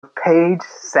Paige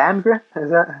Sandgren? Is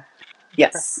that?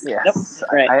 Yes. Nope. Yes.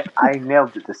 Right. I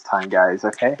nailed it this time, guys.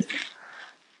 Okay.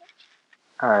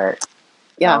 All right.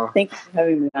 Yeah. Now, Thank you for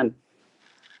having me on.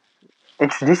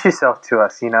 introduce yourself to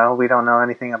us. We don't know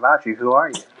anything about you. Who are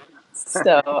you?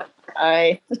 So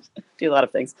I do a lot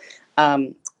of things.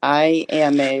 I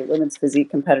am a women's physique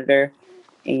competitor,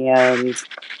 and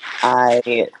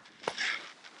I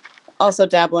also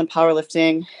dabble in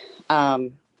powerlifting.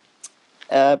 Um,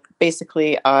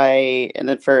 Basically, and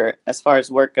then for as far as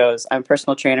work goes, I'm a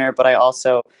personal trainer, but I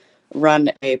also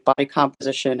run a body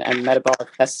composition and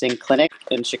metabolic testing clinic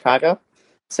in Chicago.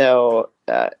 So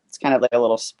it's kind of like a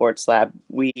little sports lab.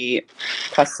 We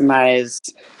customize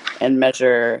and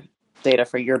measure data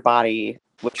for your body,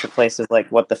 which replaces like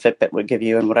what the Fitbit would give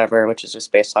you and whatever, which is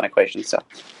just based on equations. So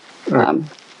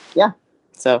yeah,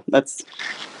 so that's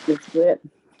basically it.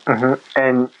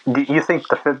 And do you think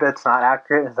the Fitbit's not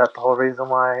accurate? Is that the whole reason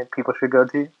why people should go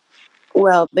to you?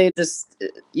 Well, they just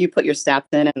you put your stats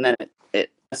in, and then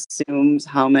it assumes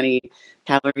how many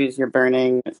calories you're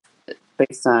burning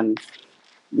based on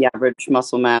the average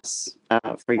muscle mass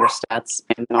for your stats,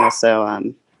 and then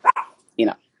also you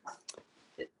know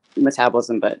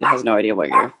metabolism. But it has no idea what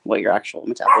your actual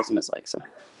metabolism is like. So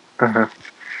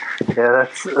Yeah,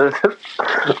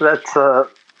 that's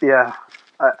yeah.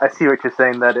 I see what you're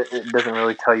saying. That it doesn't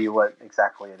really tell you what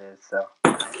exactly it is. So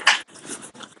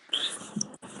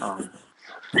um,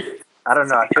 I don't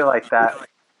know. I feel like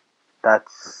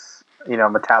that's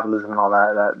metabolism and all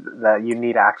that you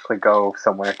need to actually go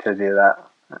somewhere to do that.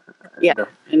 yeah, The,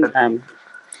 and the,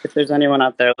 if there's anyone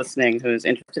out there listening who's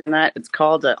interested in that, it's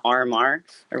called a RMR,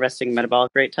 a resting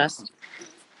metabolic rate test.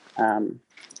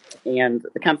 And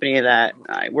the company that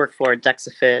I work for,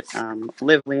 Dexafit,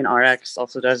 Live Lean RX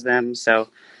also does them. So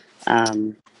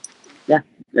um, yeah,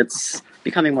 it's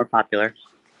becoming more popular.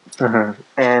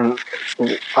 And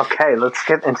okay, let's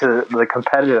get into the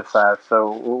competitive side. So,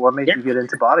 what made Yeah. you get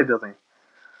into bodybuilding?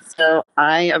 So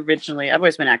I've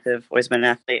always been active, always been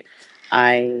an athlete.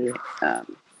 I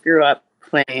grew up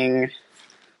playing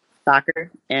soccer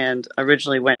and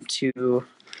originally went to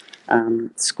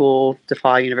school,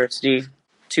 DePaul University,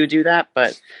 to do that.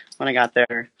 But when I got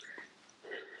there,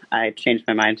 I changed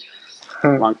my mind.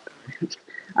 Long,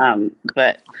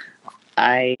 but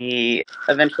I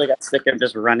eventually got sick of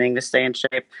just running to stay in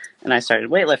shape, and I started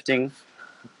weightlifting.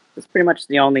 It's pretty much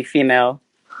the only female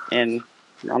in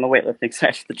on the weightlifting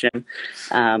side of the gym.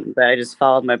 But I just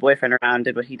followed my boyfriend around,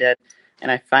 did what he did,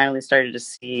 and I finally started to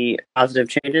see positive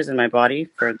changes in my body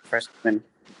for the first time in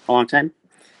a long time,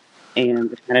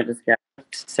 and it kind of just got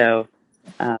hooked. So,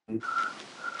 and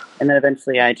then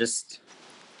eventually, I just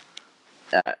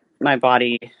my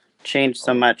body changed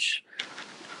so much,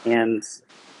 and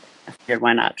I figured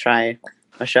why not try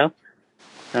a show.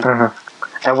 So,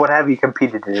 And what have you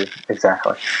competed in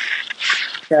exactly?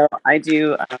 So I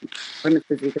do women's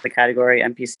physique as a category,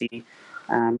 MPC.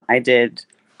 I've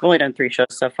only done 3 shows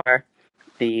so far: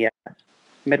 the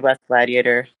Midwest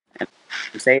Gladiator and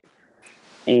State,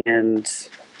 and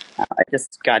I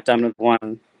just got done with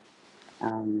one.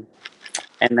 Um,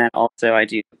 and then also I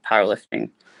do powerlifting.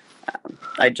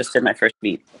 I just did my first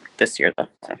meet this year though.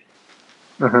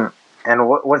 So. And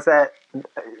what was that?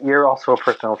 You're also a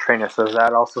personal trainer, so is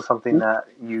that also something that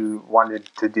you wanted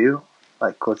to do?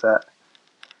 Like, was that?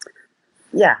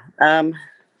 Yeah.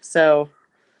 So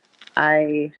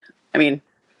I mean,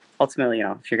 ultimately,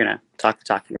 if you're gonna talk the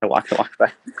talk, you're gonna walk the walk.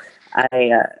 But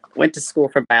I went to school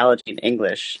for biology and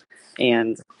English,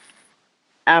 and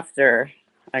after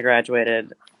I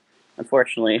graduated,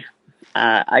 unfortunately,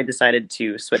 I decided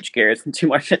to switch gears and do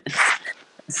more fitness.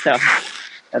 So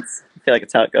I feel like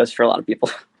it's how it goes for a lot of people.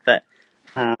 But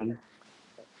um,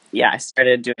 yeah, I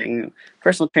started doing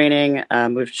personal training,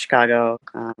 moved to Chicago,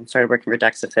 started working for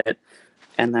Dexafit,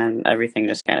 and then everything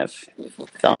just kind of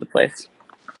fell into place.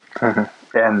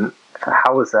 And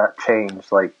how was that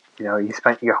change? Like, you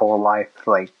spent your whole life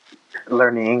like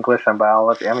learning English and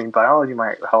biology. I mean, biology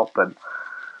might help, but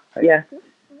Yeah,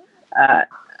 uh,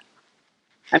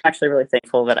 I'm actually really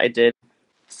thankful that I did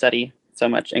study so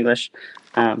much English.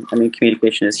 I mean,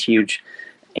 communication is huge,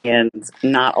 and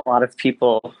not a lot of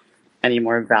people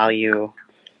anymore value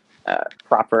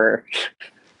proper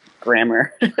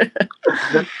grammar.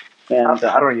 And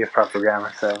I don't use proper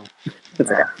grammar, so it's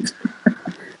yeah. okay.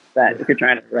 But if you're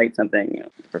trying to write something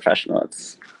professional,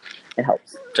 it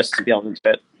helps just to be able to do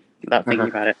it without thinking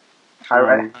about it.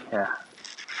 Yeah.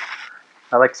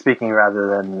 I like speaking rather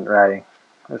than writing.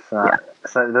 It's Yeah. not.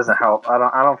 It doesn't help. I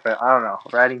don't. I don't know.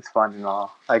 Writing's fun and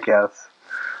all, I guess.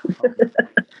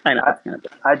 I know I, it's kind of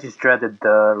I just dreaded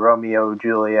the Romeo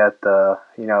Juliet,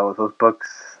 those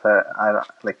books that I don't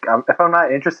like. If I'm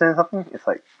not interested in something,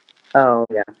 oh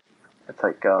yeah.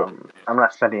 I'm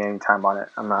not spending any time on it.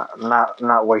 I'm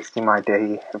not wasting my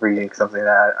day reading something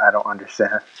that I don't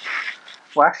understand.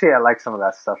 Well, actually, I like some of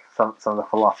that stuff, some of the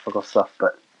philosophical stuff,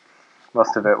 but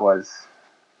most of it was,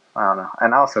 I don't know,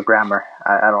 and also grammar.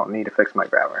 I don't need to fix my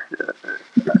grammar.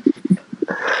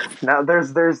 Now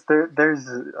there's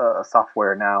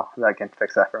software now that can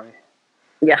fix that for me.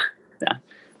 Yeah, yeah,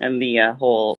 and the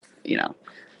whole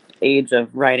age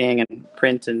of writing and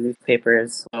print and newspaper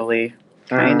is slowly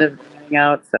kind Mhm. of dying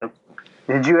out. So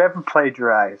Did you ever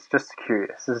plagiarize? Just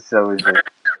curious. This is always a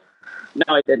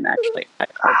no, I didn't actually.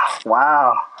 It's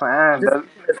wow, man. just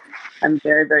because I'm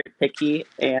very very picky,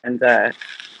 and I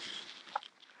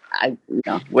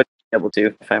wouldn't be able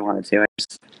to if I wanted to.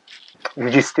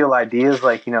 Did you steal ideas?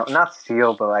 Like, not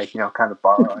steal, but like, kind of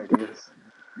borrow ideas.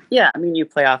 Yeah, I mean, you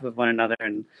play off of one another,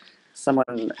 and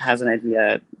someone has an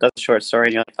idea, does a short story,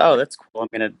 and you're like, oh, that's cool. I'm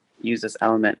gonna use this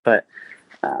element, but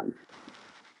um,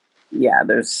 yeah,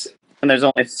 there's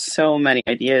only so many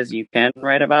ideas you can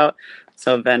write about.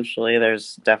 So eventually,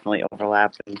 there's definitely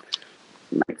overlap, and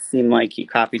it might seem like you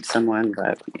copied someone,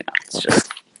 but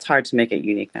it's hard to make it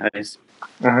unique nowadays.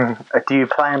 Do you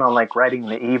plan on like writing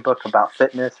the ebook about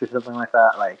fitness or something like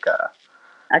that? Like,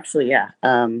 Actually, yeah.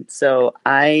 So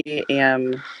I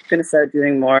am gonna start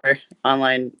doing more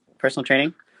online personal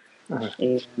training,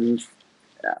 mhm. and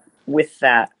with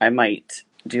that, I might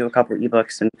do a couple of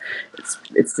ebooks, and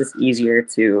it's just easier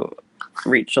to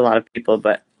reach a lot of people.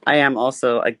 But I am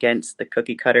also against the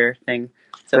cookie cutter thing.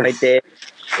 So if I did,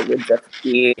 it would just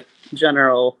be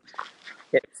general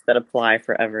tips that apply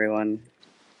for everyone.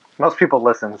 Most people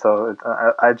listen, so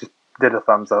I just did a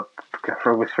thumbs up.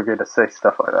 We forget to say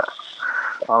stuff like that.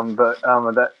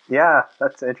 Yeah,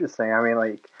 that's interesting. I mean,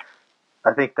 like,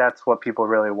 I think that's what people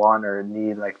really want or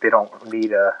need. Like, they don't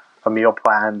need a meal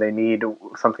plan. They need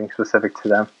something specific to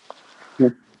them. Yeah.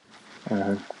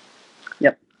 hmm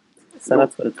Yep. So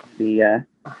that's what it's going to be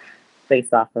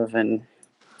based off of, and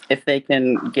if they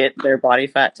can get their body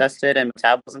fat tested and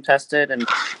metabolism tested, and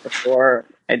before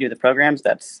I do the programs,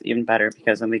 that's even better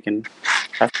because then we can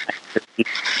test.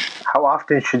 How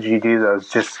often should you do those?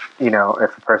 Just,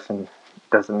 if a person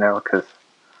doesn't know, because.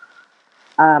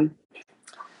 Um,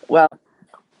 well,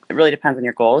 it really depends on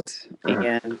your goals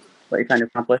Mhm. and what you're trying to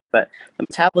accomplish. But the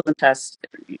metabolism test,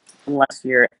 unless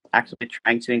you're actually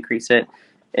trying to increase it,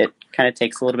 it kind of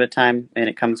takes a little bit of time, and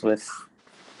it comes with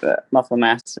muscle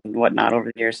mass and whatnot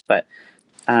over the years. But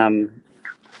um,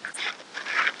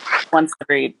 once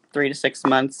every 3 to 6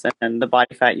 months, and then the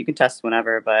body fat you can test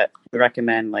whenever, but we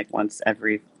recommend like once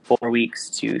every 4 weeks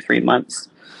to 3 months.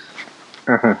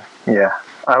 Yeah.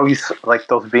 I always like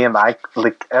those BMI.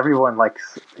 Like, everyone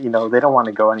likes, they don't want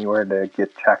to go anywhere to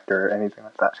get checked or anything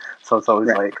like that. So it's always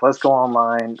Right. like, let's go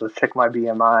online, let's check my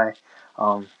BMI.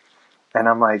 And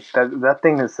I'm like, that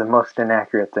thing is the most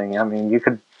inaccurate thing. I mean, you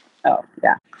could. Oh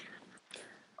yeah,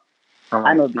 I'm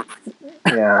I'm like, obese.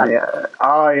 yeah, yeah.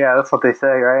 Oh, yeah, that's what they say,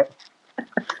 right?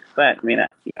 But I mean,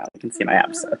 you can see my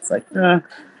abs, so it's like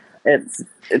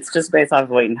it's just based off of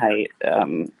weight and height.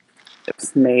 It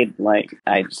was made like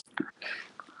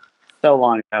so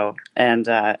long ago, and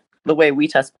the way we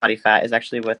test body fat is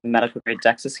actually with medical grade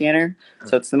DEXA scanner.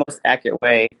 So it's the most accurate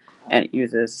way, and it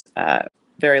uses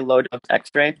very low dose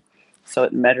X-ray. So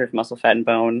it measures muscle fat and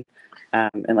bone,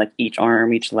 in like each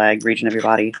arm, each leg, region of your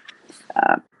body.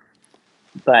 Uh,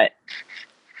 but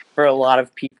for a lot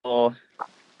of people,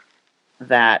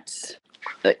 that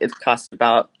it costs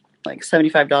about like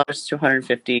 $75 to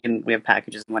 $150, and we have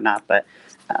packages and whatnot. But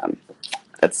um,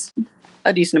 that's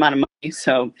a decent amount of money,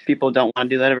 so people don't want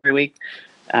to do that every week.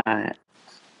 Uh,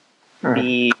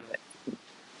 the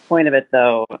point of it,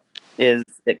 though, is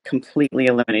it completely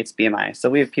eliminates BMI. So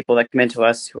we have people that come into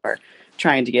us who are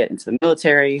trying to get into the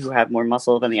military, who have more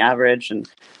muscle than the average, and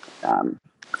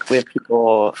we have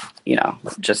people,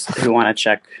 just who want to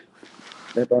check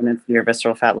their bone density or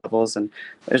visceral fat levels, and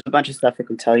there's a bunch of stuff that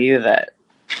can tell you that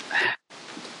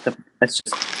it's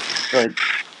just really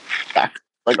back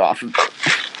like off of.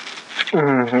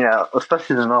 Yeah,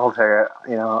 especially the military.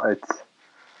 Yeah.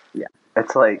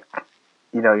 It's like,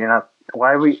 you're not.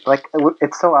 Why we like?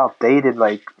 It's so outdated.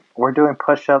 Like, we're doing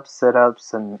push-ups,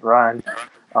 sit-ups, and run.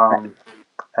 Right. Um,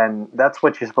 and that's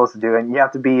what you're supposed to do. And you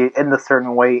have to be in the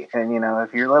certain weight. And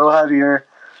if you're a little heavier,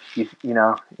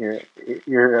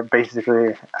 you're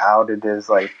basically outed as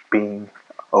like being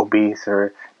obese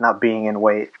or not being in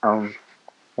weight.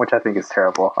 Which I think is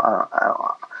terrible. I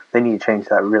don't, they need to change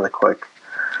that really quick.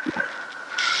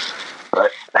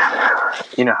 But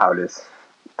you know how it is.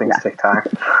 things take time.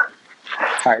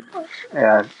 It's hard.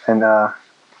 Yeah, and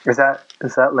is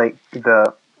that like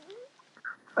the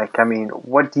like? I mean,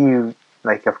 what do you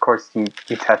like? Of course, you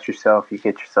test yourself, you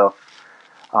get yourself.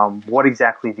 What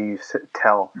exactly do you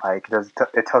tell? Like,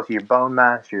 it tells you your bone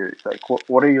mass? Your like,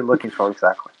 what are you looking for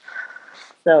exactly?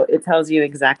 So it tells you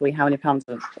exactly how many pounds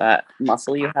of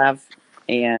muscle you have,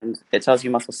 and it tells you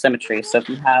muscle symmetry. So if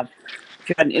you had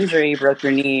an injury, you broke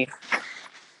your knee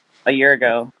a year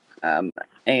ago,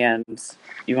 and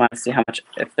you want to see how much,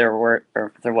 if there were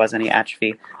or if there was any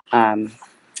atrophy, and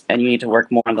you need to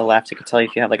work more on the left, it could tell you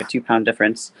if you have like a 2 pound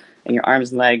difference in your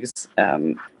arms and legs,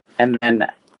 and then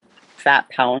fat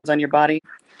pounds on your body.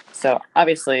 So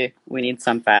obviously we need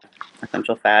some fat,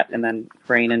 essential fat, and then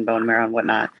brain and bone marrow and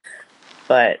whatnot.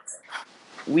 But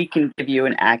we can give you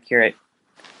an accurate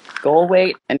goal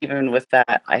weight, and even with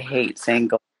that, I hate saying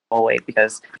goal weight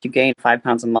because if you gain 5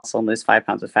 pounds of muscle and lose 5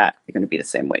 pounds of fat, you're going to be the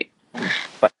same weight,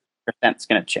 but percent's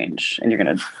going to change, and you're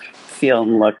going to feel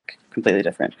and look completely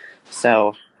different.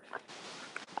 So,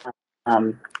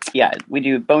 um, yeah, we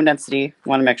do bone density. We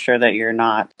want to make sure that you're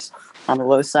not on the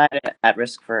low side at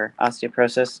risk for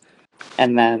osteoporosis,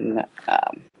 and then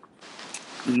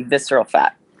visceral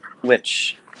fat,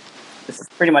 which this is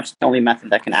pretty much the only method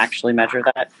that can actually measure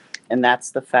that, and that's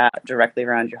the fat directly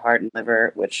around your heart and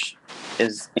liver, which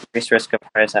is increased risk of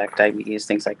heart attack, diabetes,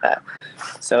 things like that.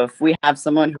 So if we have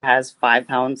someone who has 5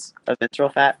 pounds of visceral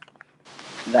fat,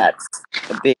 that's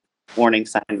a big warning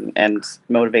sign and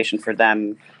motivation for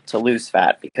them to lose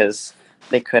fat because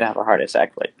they could have a heart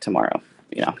attack like tomorrow,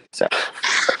 so.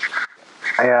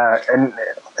 And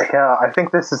I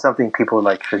think this is something people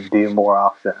like should do more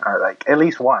often, or like at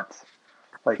least once.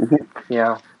 Like,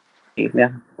 Yeah.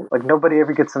 like nobody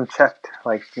ever gets them checked.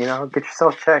 Like, get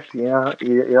yourself checked. You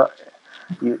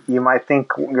might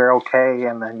think you're okay,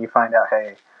 and then you find out,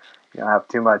 hey, you don't have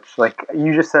too much. Like,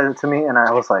 you just said it to me, and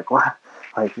I was like, what?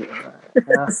 Like,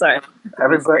 Sorry.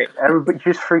 Everybody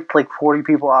just freaked like 40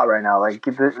 people out right now. Like,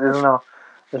 there's no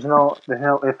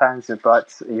ifs, ands, and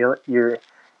buts. You're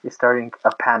starting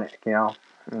a panic.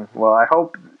 Well, I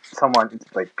hope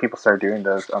people start doing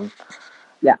those.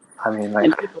 Yeah. I mean,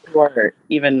 and people who are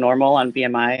even normal on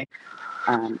BMI,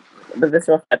 the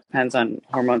visceral fat depends on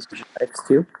hormones and genetics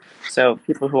too. So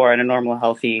people who are at a normal,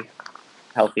 healthy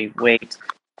weight,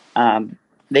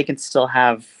 they can still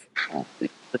have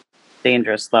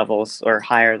dangerous levels or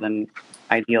higher than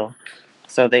ideal.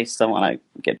 So they still want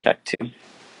to get checked too.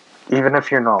 Even if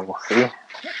you're normal, see.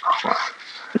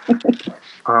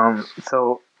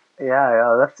 So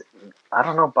that's, I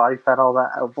don't know, body fat, all that.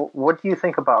 What do you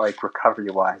think about like recovery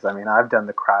wise? I mean, I've done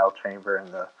the cryo chamber and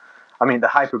the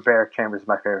hyperbaric chamber is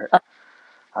my favorite.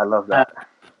 I love that.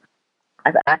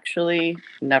 I've actually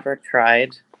never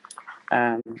tried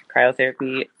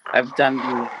cryotherapy. I've done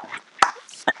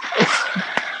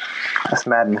That's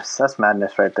madness. That's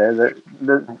madness right there.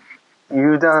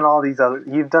 You've done all these other.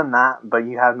 You've done that, but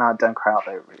you have not done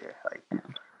cryotherapy. Like,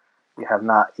 you have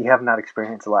not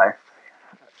experienced life.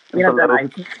 I've done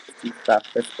ice stuff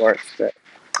for sports, but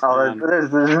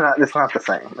it's not the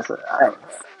same.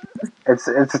 It's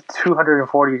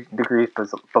 240 degrees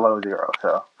below zero.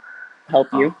 So help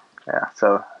you. Yeah.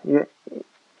 So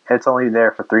it's only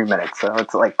there for 3 minutes. So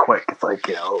it's like quick. It's like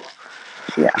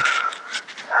Yeah.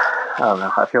 I don't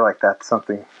know. I feel like that's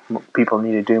something people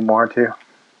need to do more too.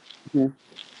 Mm-hmm.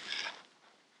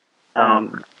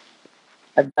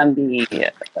 I've done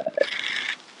the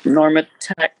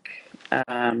Normatec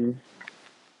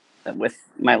with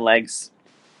my legs,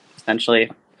 essentially,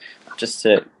 just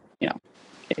to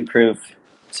improve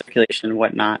circulation and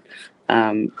whatnot.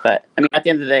 But I mean, at the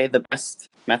end of the day, the best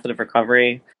method of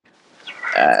recovery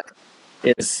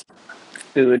is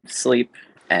food, sleep,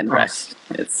 and rest.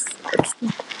 It's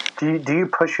Do you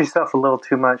push yourself a little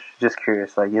too much? Just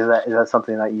curious. Like, is that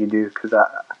something that you do? Because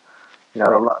a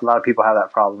lot of people have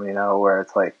that problem. Where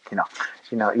it's like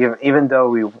even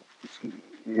though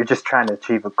you're just trying to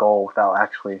achieve a goal without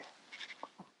actually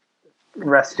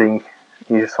resting,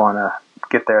 you just want to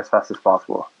get there as fast as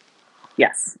possible.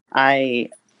 Yes, and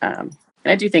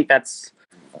I do think that's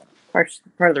part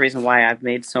of the reason why I've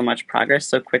made so much progress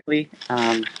so quickly.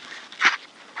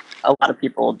 A lot of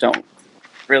people don't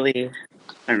really,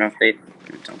 I don't know if they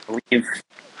don't believe,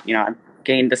 I've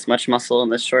gained this much muscle in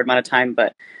this short amount of time,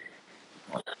 but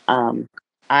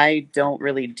I don't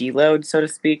really deload, so to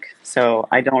speak. So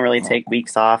I don't really take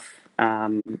weeks off.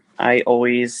 I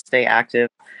always stay active.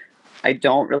 I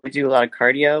don't really do a lot of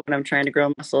cardio when I'm trying to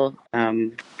grow muscle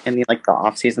in the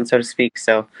off season, so to speak.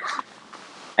 So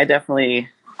I definitely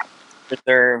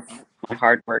reserve my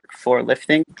hard work for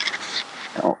lifting.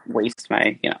 I don't waste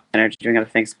my energy doing other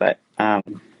things, but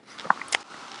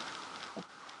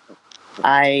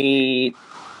I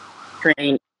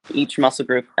train each muscle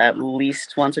group at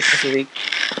least once or twice a week,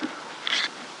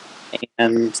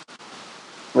 and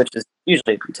which is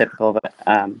usually typical, but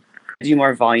I do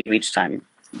more volume each time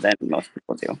than most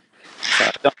people do. So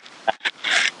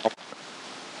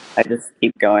I just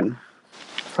keep going.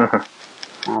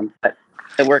 But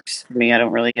it works for me. I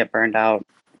don't really get burned out.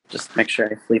 Just make sure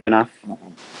I sleep enough.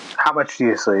 How much do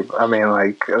you sleep? I mean,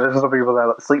 like, there's some people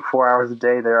that sleep 4 hours a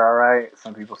day. They're all right.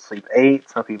 Some people sleep 8.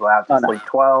 Some people have to sleep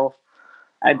 12.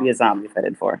 I'd be a zombie if I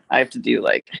did 4. I have to do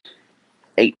like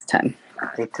 8 to 10.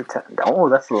 8 to 10. Oh,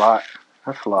 that's a lot.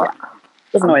 That's a lot. Yeah.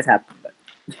 Doesn't always happen, but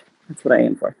that's what I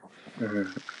aim for.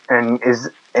 And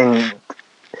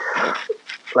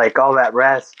like all that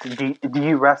rest, do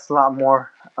you rest a lot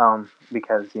more?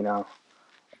 Because you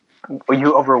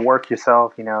overwork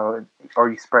yourself, or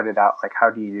you spread it out. Like,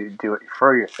 how do you do it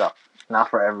for yourself, not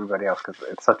for everybody else? Because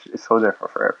it's so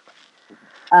different for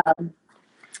everybody.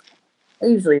 I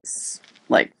usually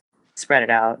like spread it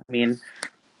out. I mean,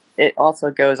 it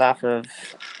also goes off of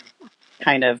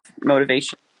kind of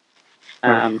motivation.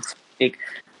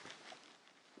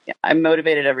 I'm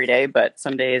motivated every day, but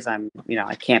some days I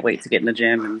can't wait to get in the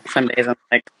gym, and some days I'm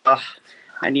like, oh,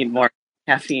 I need more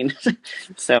caffeine.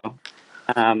 So,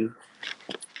 kind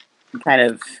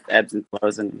of ebbs and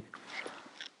flows, and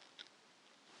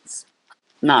it's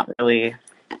not really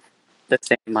the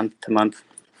same month to month.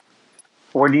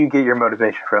 Where do you get your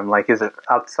motivation from? Like, is it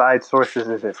outside sources?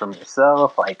 Is it from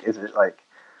yourself? Like, is it like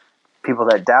people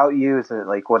that doubt you? Is it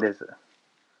like, what is it?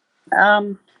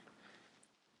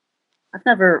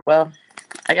 Well,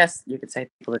 I guess you could say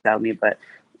people that doubt me, but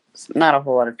not a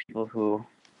whole lot of people who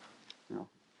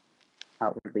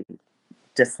outwardly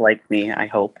dislike me, I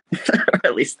hope. Or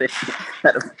at least they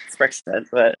that express that.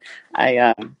 But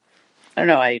I don't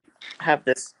know, I have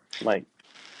this like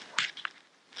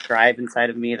drive inside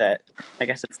of me that I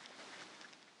guess it's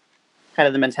kind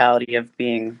of the mentality of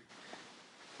being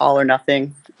all or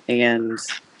nothing and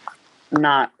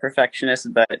not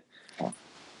perfectionist, but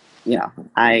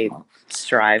I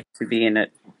strive to be, and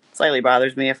it slightly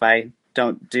bothers me if I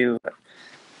don't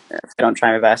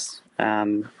try my best.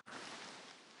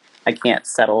 I can't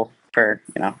settle for,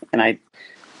 and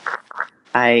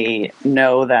I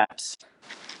know that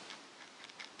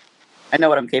I know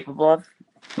what I'm capable of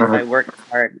if I work as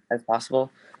hard as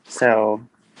possible. So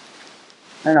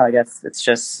I don't know, I guess it's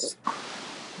just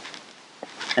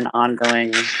an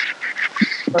ongoing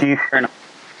I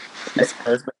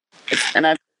suppose, but and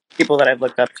I've people that I've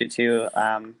looked up to too,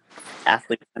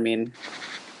 athletes. I mean,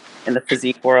 in the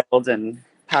physique world and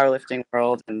powerlifting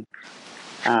world and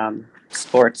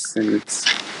sports,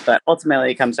 but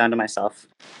ultimately it comes down to myself.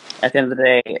 At the end of the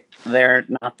day, they're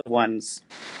not the ones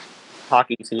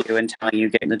talking to you and telling you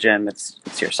get in the gym.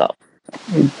 It's yourself.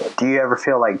 Do you ever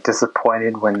feel like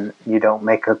disappointed when you don't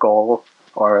make a goal,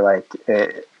 or like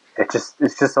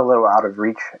it's just a little out of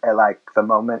reach at like the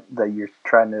moment that you're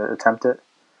trying to attempt it?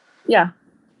 Yeah.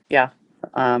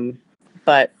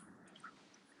 But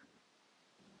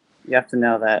you have to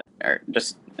know that, or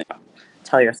just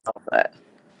tell yourself that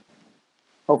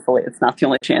hopefully it's not the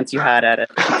only chance you had at it.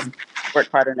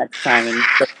 Work harder next time and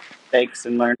mistakes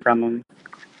and learn from them.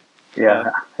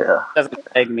 Yeah. It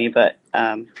doesn't beg me, but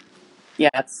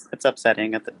it's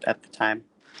upsetting at the time.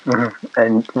 Mm-hmm.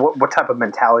 And what type of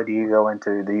mentality do you go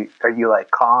into? Are you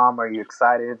like calm? Are you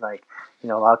excited? Like, a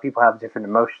lot of people have different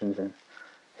emotions, and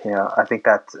I think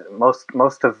that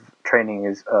most of training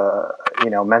is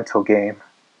mental game.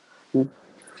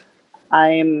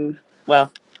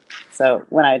 So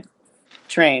when I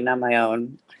train on my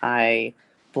own, I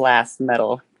blast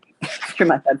metal through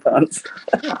my headphones.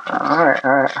 All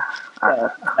right.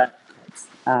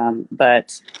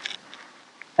 But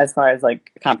as far as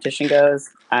like competition goes,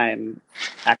 I'm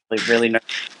actually really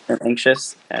nervous and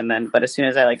anxious. But as soon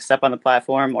as I like step on the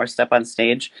platform or step on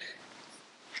stage,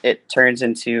 it turns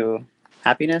into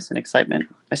happiness and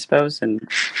excitement, I suppose, and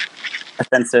a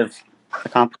sense of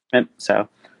accomplishment. So,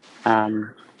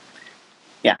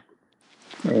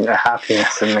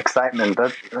 happiness and excitement.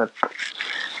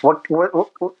 What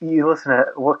you listen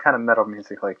to? What kind of metal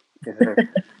music? Like, is it?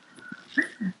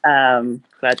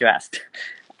 Glad you asked.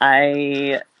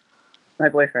 My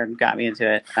boyfriend got me into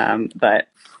it, but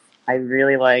I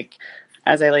really like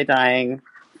As I Lay Dying,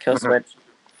 Killswitch.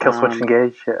 Killswitch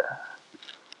Engage, yeah.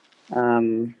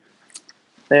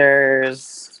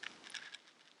 There's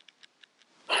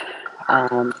I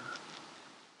don't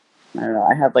know.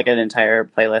 I have like an entire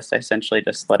playlist. I essentially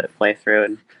just let it play through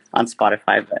and on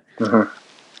Spotify, but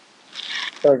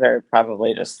those are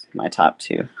probably just my top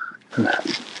 2.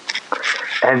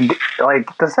 And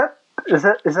like, does that is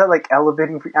that like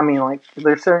elevating? I mean, like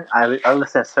there's certain I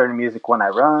listen to certain music when I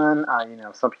run.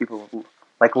 Some people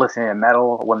like listening to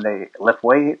metal when they lift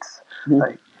weights.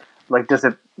 Mhm. Like does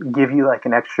it give you like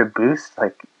an extra boost?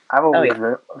 Like I've Oh always yeah,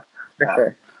 been, for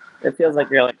sure. It feels like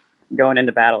you're like going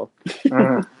into battle.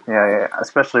 yeah,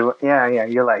 especially yeah.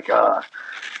 You're like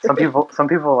some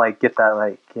people like get that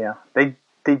like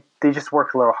they just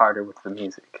work a little harder with the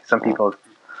music. Some people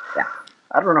Yeah.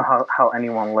 I don't know how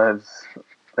anyone lives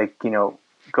like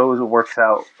goes and works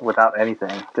out without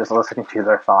anything, just listening to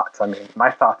their thoughts. I mean,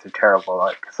 my thoughts are terrible.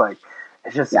 Like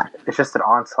Yeah. it's just an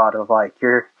onslaught of like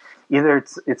you're either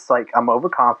it's like I'm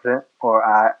overconfident or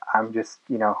I'm just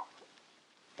I'm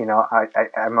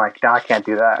like no, I can't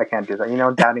do that. I can't do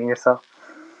that. Doubting yourself.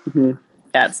 hmm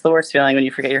Yeah, it's the worst feeling when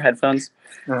you forget your headphones.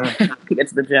 Hmm. You get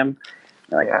to the gym,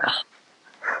 you're like, Yeah.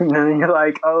 And then you're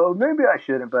like, oh, maybe I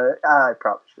shouldn't, but I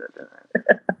probably should.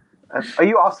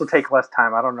 You also take less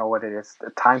time. I don't know what it is. The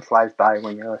time flies by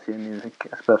when you're listening to music,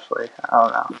 especially. I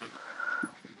don't know.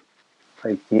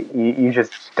 Like you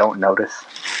just don't notice.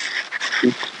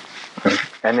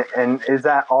 And is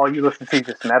that all you listen to?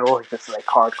 Just metal, just like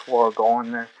hardcore,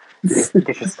 going there,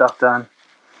 get your stuff done.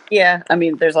 yeah. I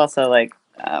mean, there's also like,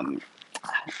 I don't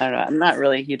know. I'm not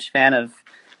really a huge fan of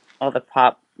all the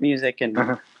pop music and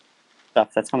Hmm.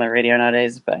 stuff that's on the radio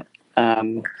nowadays, but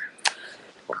um,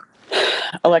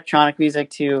 electronic music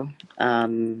too.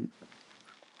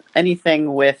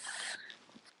 Anything with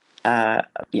uh,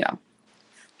 you know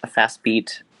a fast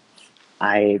beat,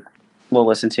 I will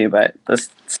listen to, but the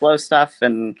slow stuff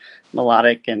and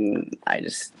melodic, and I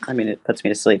mean, it puts me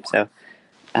to sleep. So,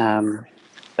 but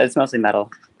it's mostly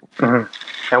metal. Hmm.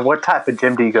 And what type of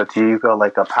gym do you go to? You go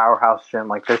like a powerhouse gym?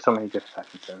 Like there's so many different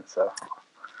types of gyms. So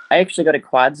I actually go to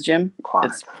Quads Gym.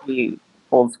 quads. It's pretty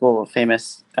old school,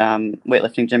 famous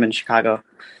weightlifting gym in Chicago,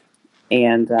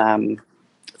 and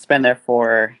it's been there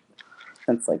for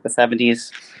since like the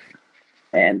 '70s.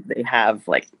 And they have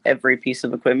like every piece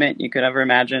of equipment you could ever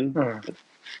imagine. Mm. It's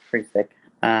pretty sick.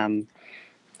 Um,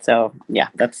 so yeah,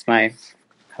 that's my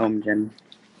home gym.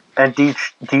 And do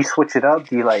you switch it up?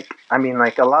 Do you like? I mean,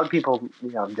 like a lot of people,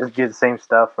 just do the same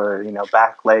stuff, or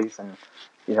back legs, and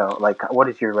like what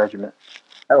is your regimen?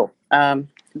 Oh, it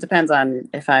depends on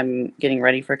if I'm getting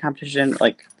ready for a competition,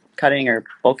 like cutting or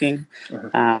bulking. Hmm.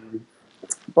 Um,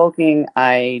 Bulking,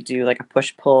 I do like a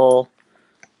push pull,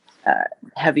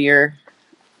 heavier,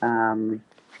 um,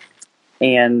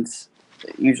 and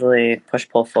usually push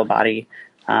pull full body.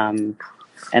 Um,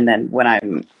 and then when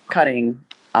I'm cutting,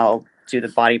 I'll do the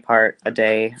body part a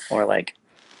day, or like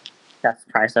chest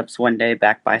triceps one day,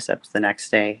 back biceps the next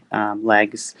day,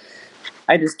 legs.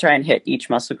 I just try and hit each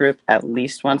muscle group at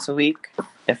least once a week,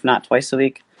 if not twice a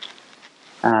week.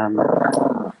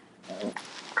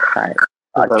 Sorry.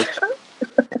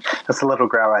 That's a little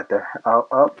growl right there.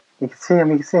 Oh, you can see him.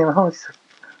 You can see him. Oh, he's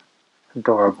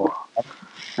adorable.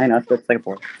 I know it's like a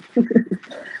board.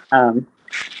 um,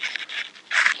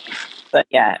 but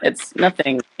yeah, it's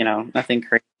nothing, nothing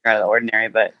crazy out of the ordinary.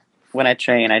 But when I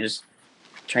train, I just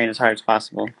train as hard as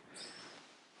possible.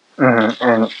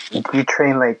 And do you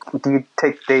train like? Do you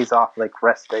take days off, like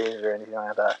rest days or anything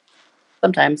like that?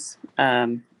 Sometimes,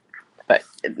 but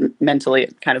mentally,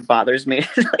 it kind of bothers me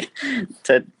like,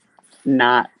 to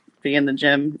not be in the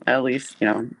gym. At least,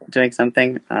 doing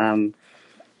something.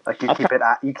 Like you keep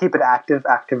it active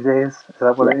days. Is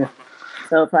that what it is?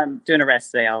 So if I'm doing a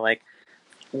rest day, I'll like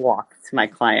walk to my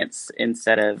clients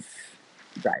instead of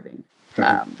driving.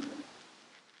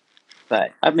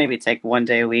 But I'd maybe take one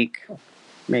day a week,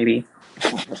 maybe.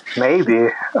 Maybe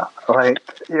like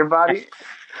your body.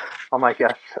 Oh my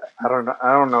gosh, I don't know.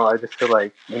 I don't know. I just feel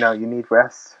like you need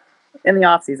rest. In the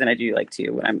off season, I do like to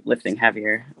when I'm lifting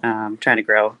heavier, trying to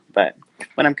grow. But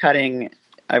when I'm cutting,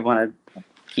 I want to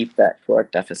keep that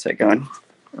caloric deficit going.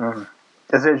 Mm.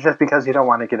 Is it just because you don't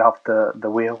want to get off the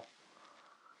wheel?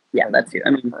 Yeah, that's it.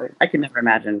 I mean, I could never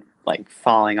imagine like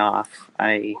falling off.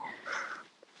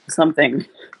 Something.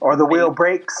 Or the wheel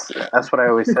breaks. That's what I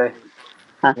always say.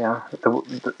 Huh. Yeah,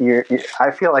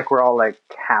 I feel like we're all like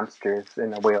hamsters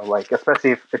in a wheel. Like,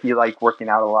 especially if you like working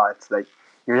out a lot, it's like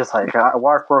you're just like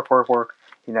work.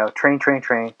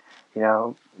 Train.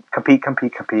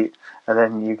 Compete, and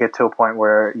then you get to a point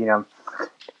where your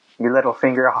little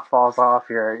finger falls off.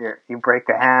 You break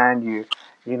a hand.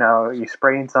 You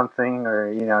sprain something,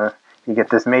 or you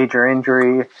get this major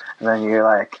injury, and then you're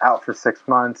like out for 6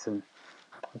 months, and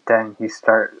then you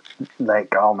start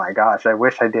like, oh my gosh, I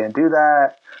wish I didn't do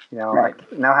that. Right.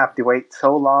 Like now I have to wait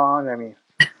so long. I mean,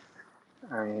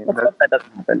 that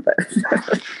doesn't happen, but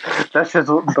that's just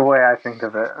the way I think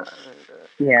of it.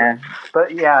 yeah.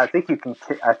 But yeah, I think you can.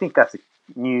 I think that's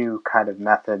new kind of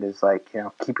method is like,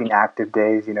 keeping active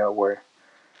days, where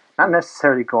not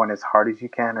necessarily going as hard as you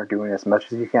can or doing as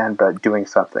much as you can, but doing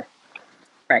something.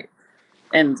 Right.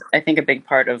 And I think a big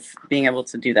part of being able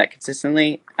to do that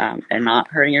consistently and not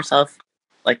hurting yourself,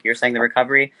 like you're saying, the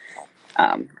recovery.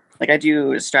 Like I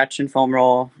do stretch and foam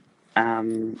roll,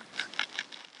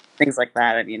 things like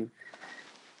that. I mean,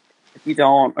 if you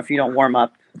don't warm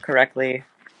up correctly,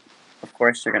 of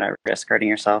course you're gonna risk hurting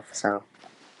yourself. So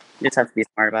you just have to be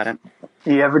smart about it.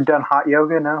 You ever done hot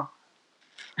yoga? No.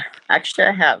 Actually,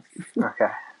 I have.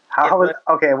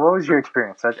 Okay. What was your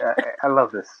experience? I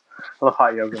love this. I love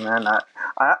hot yoga, man.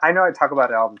 I know I talk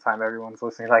about it all the time. Everyone's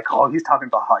listening, like, oh, he's talking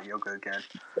about hot yoga again.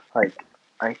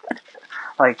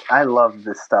 Like I love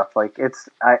this stuff. Like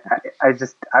I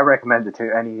recommend it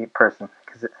to any person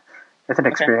because it's an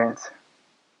experience.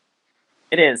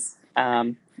 It is.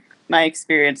 My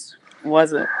experience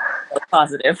wasn't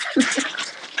positive.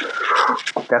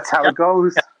 That's how it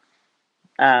goes.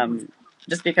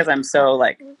 Just because I'm so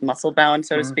like muscle bound,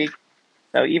 so to speak.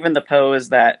 So even the pose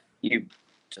that you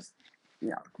just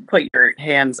put your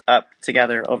hands up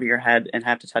together over your head and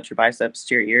have to touch your biceps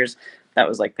to your ears, that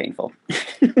was like painful.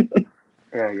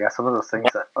 Yeah, some of those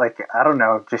things that, like, I don't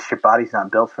know, just your body's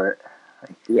not built for it.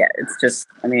 Yeah, it's just,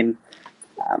 I mean,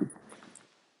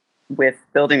 with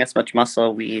building this much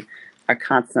muscle, we are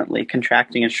constantly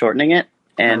contracting and shortening it,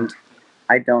 and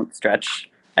I don't stretch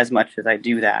as much as I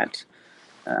do that.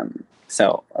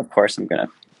 So, of course, I'm going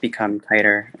to become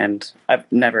tighter, and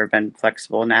I've never been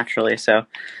flexible naturally, so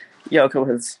yoga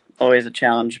was always a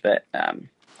challenge, but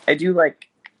I do like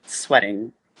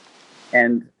sweating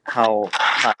and how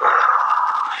hot.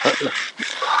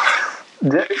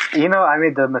 I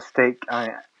made the mistake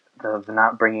of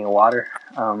not bringing water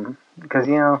because,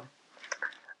 I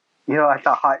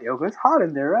thought hot yoga, it's hot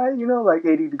in there, right? Like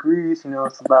 80 degrees,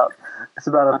 it's about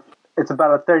a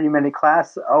 30-minute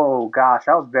class. Oh gosh,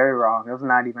 I was very wrong. It was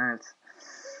 90 minutes.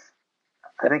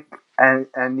 I think, and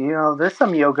there's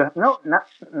some yoga. No,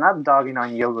 not dogging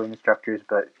on yoga instructors,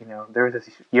 but there was this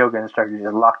yoga instructor who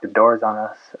just locked the doors on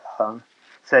us.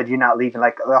 Said you're not leaving.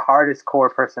 Like the hardest core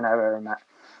person I've ever met.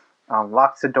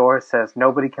 Locks the door, says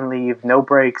nobody can leave, no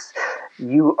breaks.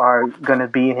 You are gonna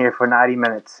be in here for 90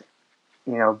 minutes.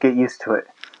 Get used to it.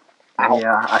 And,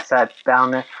 I sat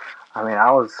down there. I mean,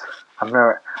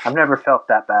 I've never felt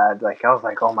that bad. Like I was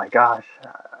like, oh my gosh,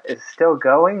 it's still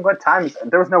going. What time is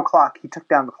it? There was no clock. He took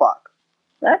down the clock.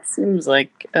 That seems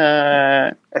like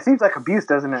it seems like abuse,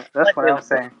 doesn't it? That's what I was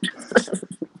saying.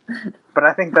 But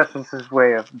I think that's just his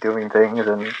way of doing things,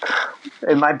 and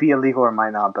it might be illegal or it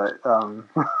might not. But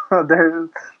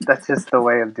that's just the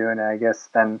way of doing it, I guess.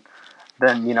 And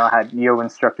then I had yoga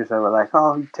instructors that were like,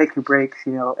 "Oh, you take your breaks,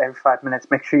 every 5 minutes.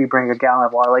 Make sure you bring a gallon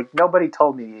of water." Like nobody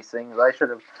told me these things. I should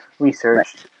have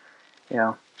researched.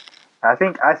 Right. I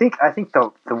think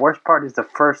the worst part is the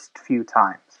first few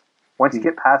times. Once you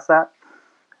get past that,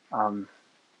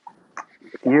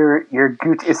 you're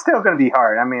Gucci. It's still going to be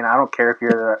hard. I mean, I don't care if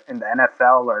you're in the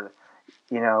NFL or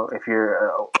if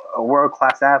you're a world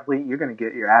class athlete, you're going to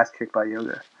get your ass kicked by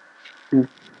yoga.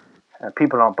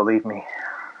 People don't believe me,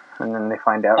 and then they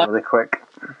find out really quick.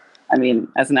 I mean,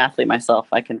 as an athlete myself,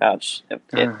 I can vouch.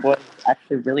 It was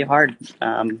actually really hard,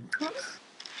 and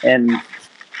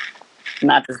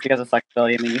not just because of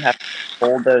flexibility. I mean, you have to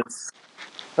hold those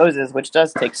poses, which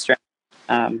does take strength.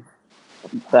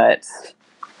 But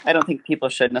I don't think people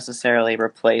should necessarily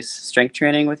replace strength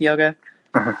training with yoga.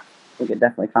 I think it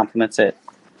definitely complements it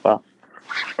well.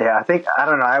 Yeah, I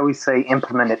don't know. I always say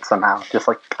implement it somehow. Just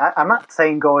like, I'm not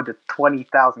saying go to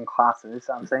 20,000 classes.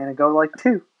 I'm saying to go to like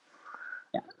 2.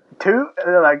 Yeah. 2?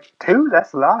 Like 2?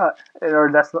 That's a lot.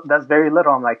 Or that's very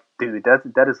little. I'm like, dude,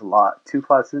 that is a lot. 2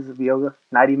 classes of yoga,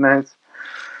 90 minutes.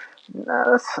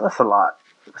 No, that's a lot.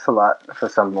 That's a lot for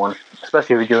someone,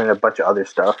 especially if you're doing a bunch of other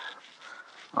stuff.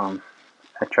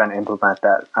 I try to implement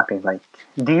that. I mean, like,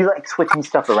 do you like switching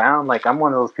stuff around? Like, I'm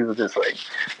one of those people just like,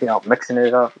 mixing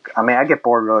it up. I mean, I get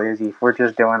bored really easy if we're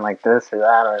just doing like this or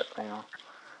that, or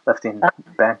lifting,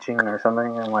 benching or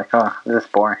something. I'm like, oh, this is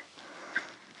boring.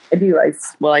 I do. I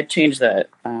changed the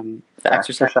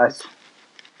exercise,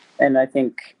 and I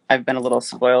think I've been a little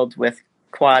spoiled with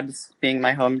Quads being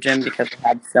my home gym because it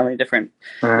had so many different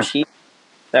machines.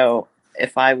 So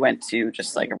if I went to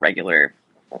just like a regular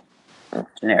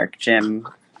generic gym,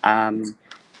 I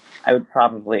would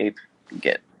probably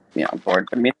get bored.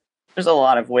 But I mean, there's a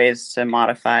lot of ways to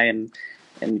modify and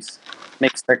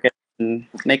make circuits and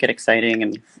make it exciting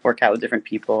and work out with different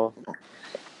people.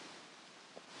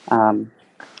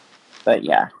 But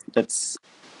yeah, that's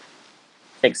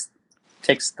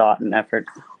takes thought and effort.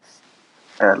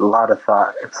 A lot of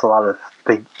thought. It's a lot of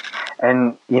big,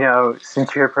 And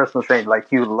since you're a personal trainer, like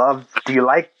do you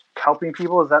like helping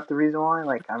people? Is that the reason why?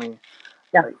 Like, I mean,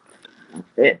 Yeah. like,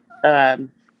 It,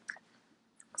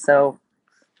 so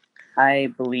I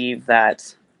believe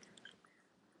that,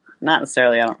 not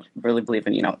necessarily, I don't really believe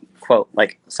in, quote,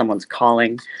 like someone's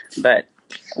calling, but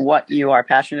what you are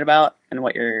passionate about and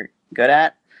what you're good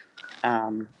at,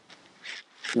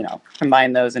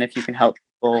 combine those. And if you can help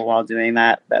people while doing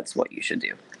that, that's what you should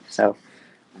do. So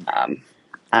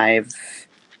I've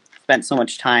spent so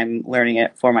much time learning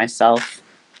it for myself.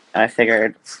 I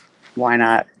figured, why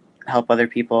not help other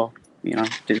people, do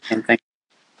the same thing.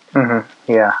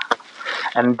 yeah.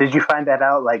 And did you find that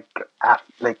out I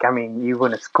mean, you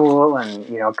went to school and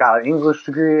got an English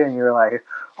degree, and you're like,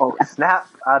 oh snap,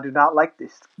 I do not like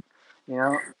this,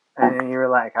 and you were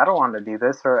like, I don't want to do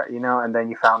this, or and then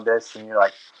you found this, and you're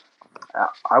like,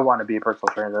 I want to be a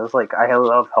personal trainer. It's like I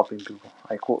love helping people.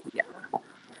 Like, well, Yeah.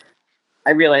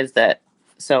 I realized that.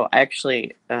 So I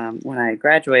actually, when I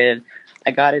graduated,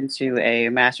 I got into a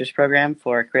master's program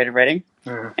for creative writing,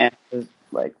 and was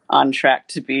like on track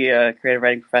to be a creative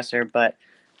writing professor. But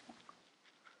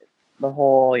the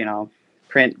whole,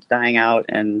 print dying out,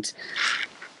 and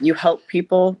you help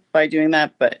people by doing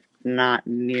that, but not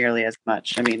nearly as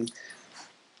much. I mean,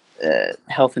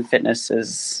 health and fitness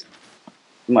is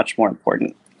much more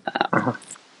important.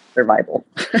 Survival.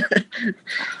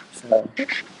 So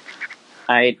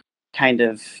I kind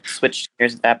of switched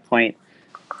gears at that point,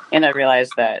 and I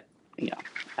realized that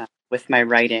with my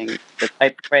writing, the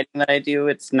type of writing that I do,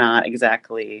 it's not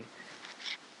exactly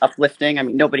uplifting. I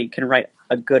mean, nobody can write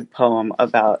a good poem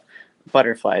about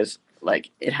butterflies.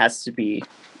 Like, it has to be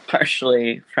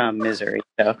partially from misery.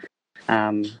 So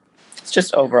it's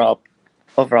just overall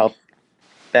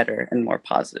better and more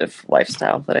positive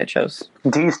lifestyle that I chose.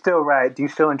 do you still write? Do you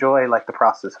still enjoy like the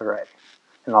process of writing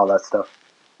and all that stuff?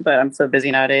 But I'm so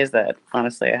busy nowadays that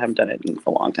honestly, I haven't done it in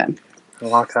a long time. A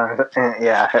long time.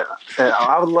 Yeah,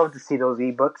 I would love to see those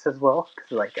ebooks as well.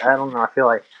 Cause like I don't know, I feel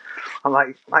like I'm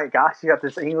like, my gosh, you got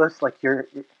this English. Like you're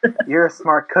a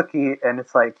smart cookie, and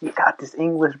it's like you got this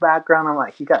English background. I'm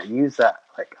like, you got to use that.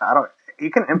 Like I don't. You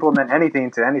can implement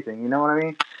anything to anything. You know what I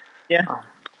mean? Yeah.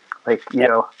 Like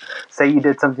say you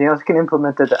did something else, you can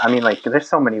implement it. I mean, like there's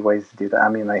so many ways to do that. I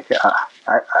mean, like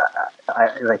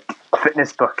I like a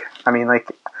fitness book. I mean, like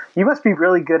you must be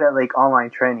really good at like online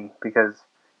training because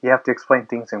you have to explain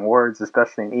things in words,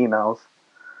 especially in emails.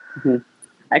 Mm-hmm.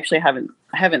 Actually,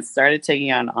 I haven't started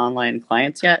taking on online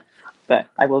clients yet, but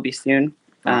I will be soon.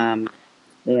 And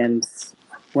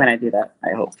when I do that,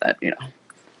 I hope that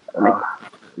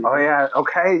oh yeah,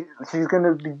 okay. She's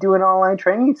gonna be doing online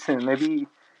training soon. Maybe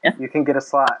you can get a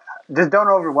slot. Just don't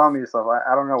overwhelm yourself.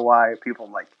 I don't know why people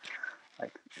like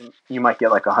you might get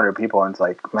like 100 people, and it's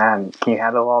like, man, can you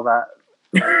handle all that?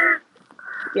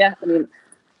 Yeah, I mean,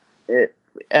 it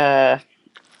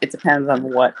depends on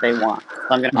what they want. So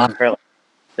I'm going to offer like,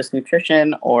 just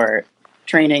nutrition or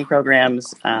training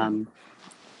programs.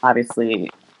 Obviously,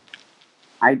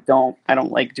 I don't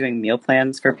like doing meal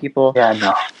plans for people. Yeah,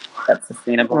 no. That's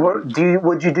sustainable. Would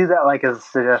you do that like as a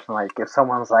suggestion? Like if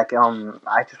someone's like,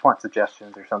 I just want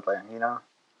suggestions or something,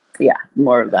 Yeah,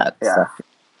 more of that stuff.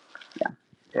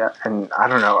 Yeah, and I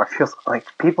don't know. I feel like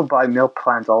people buy meal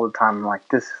plans all the time. I'm like,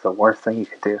 this is the worst thing you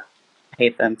could do. I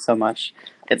hate them so much.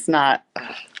 It's not.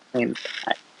 I mean,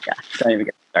 don't even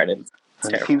get started.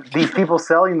 These people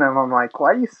selling them, I'm like, why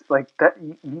are you like that?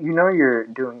 You're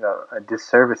doing a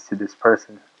disservice to this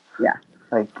person. Yeah.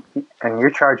 Like, and you're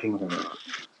charging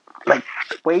like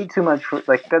way too much for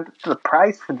like the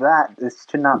price for that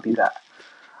should not be that.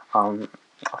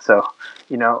 So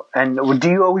and do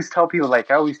you always tell people, like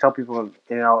I always tell people,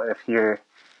 if you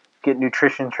get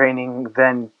nutrition training,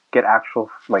 then get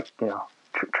actual like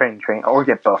training, or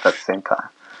get both at the same time.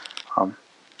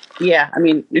 Yeah, I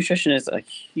mean, nutrition is a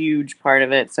huge part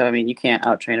of it. So, I mean, you can't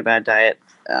out-train a bad diet.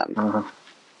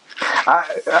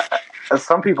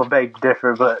 Some people beg to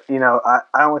differ, but I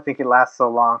don't think it lasts so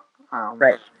long.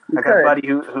 Right. I got a buddy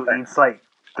who eats like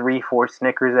 3-4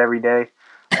 Snickers every day,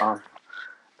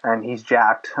 and he's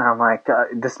jacked. And I'm like,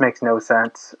 this makes no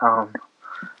sense.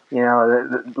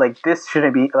 Like this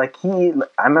shouldn't be like I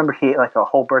remember he ate like a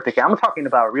whole birthday cake. I'm talking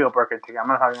about a real birthday cake. I'm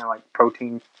not talking about like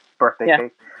protein birthday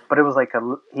cake. But it was like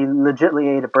he legitimately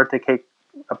ate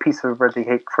a piece of a birthday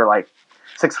cake for like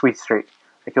 6 weeks straight.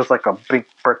 Like it was like a big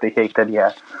birthday cake that he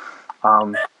had.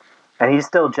 And he's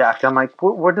still jacked. I'm like,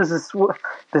 what does this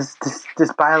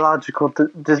biological,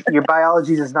 your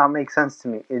biology does not make sense to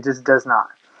me. It just does not.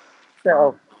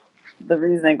 So the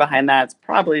reasoning behind that is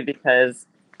probably because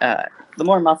the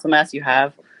more muscle mass you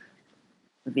have,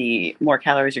 the more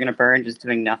calories you're going to burn just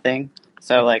doing nothing.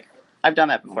 So like I've done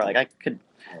that before. Like I could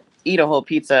eat a whole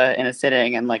pizza in a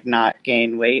sitting and like not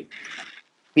gain weight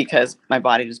because my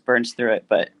body just burns through it.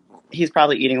 But he's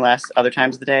probably eating less other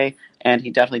times of the day, and he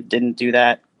definitely didn't do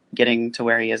that getting to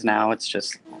where he is now. It's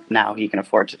just now he can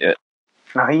afford to do it.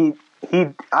 No, he.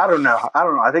 I don't know.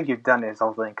 I think you've done his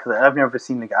whole thing because I've never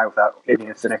seen the guy without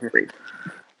eating a Snickers.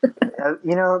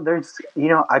 There's,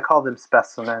 I call them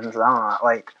specimens. I don't know,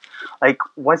 like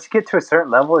once you get to a certain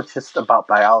level, it's just about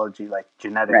biology, like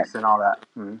genetics and all that.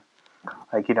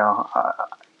 Like,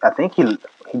 I think he,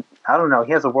 I don't know,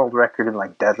 he has a world record in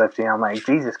like deadlifting. I'm like,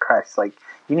 Jesus Christ, like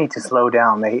you need to slow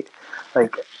down, mate.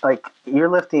 Like you're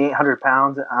lifting 800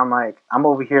 pounds. I'm like, I'm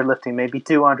over here lifting maybe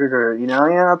 200 or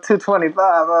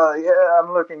 225. Yeah,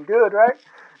 I'm looking good, right?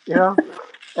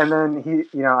 And then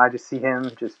I just see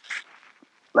him just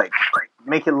like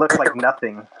make it look like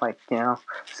nothing,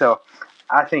 So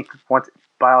I think once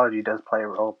biology does play a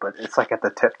role, but it's like at the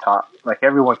tip top. Like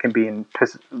everyone can be in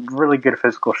really good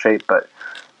physical shape, but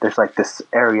there's like this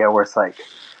area where it's like,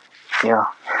 you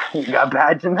got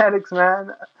bad genetics,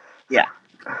 man. Yeah.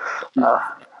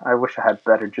 I wish I had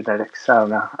better genetics. I don't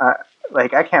know.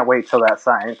 I can't wait till that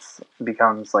science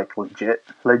becomes like legit,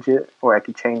 where I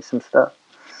could change some stuff.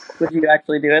 Would you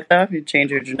actually do it though? If you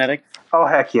change your genetics? Oh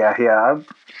heck yeah.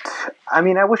 I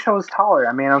mean, I wish I was taller.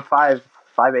 I mean, I'm 5'8",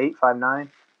 5'9".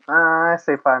 I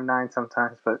say 5'9"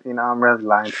 sometimes, but I'm really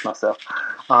lying to myself.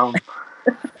 But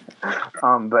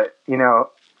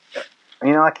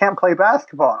I can't play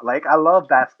basketball. Like I love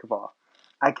basketball.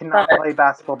 I cannot play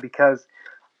basketball because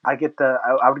I would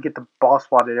get the ball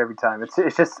swatted every time. It's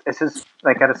just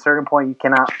like at a certain point you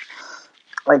cannot,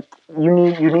 like you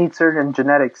need certain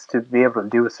genetics to be able to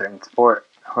do a certain sport,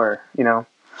 or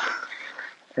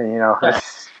and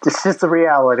it's just the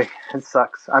reality. It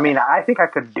sucks. I mean, I think I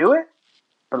could do it,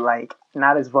 but like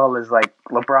not as well as like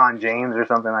LeBron James or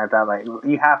something like that. Like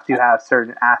you have to have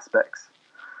certain aspects.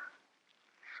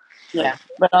 Yeah,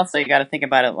 but also you got to think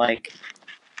about it like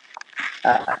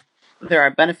there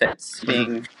are benefits to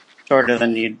being shorter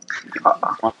than you'd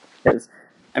want, because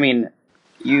I mean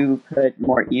you could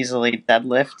more easily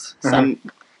deadlift some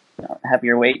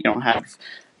heavier weight. You don't have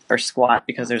or squat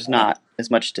because there's not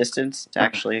as much distance to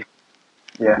actually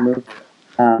move.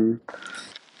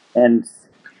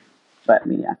 But I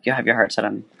mean, if you have your heart set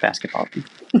on basketball,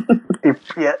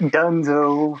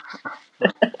 dunzo.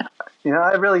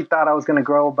 I really thought I was going to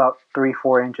grow about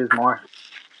 3-4 inches more.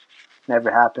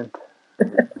 Never happened.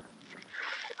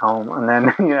 And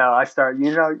then I start.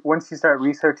 Once you start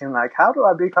researching, like, how do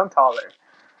I become taller?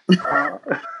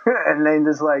 And then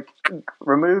just like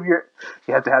remove you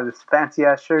have to have this fancy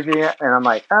ass surgery, and I'm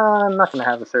like, I'm not going to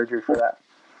have a surgery for that.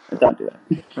 Don't do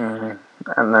it.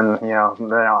 And then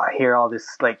then I hear all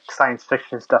this like science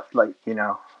fiction stuff, like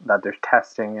that there's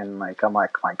testing, and like I'm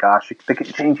like, my gosh, they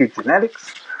could change your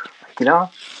genetics. Like,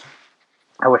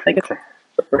 I wish I think it's a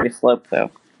pretty slope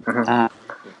though, because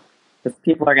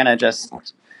people are gonna just.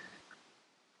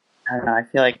 I don't know. I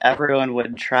feel like everyone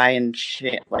would try and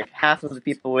like half of the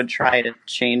people would try to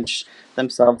change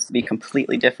themselves to be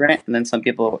completely different, and then some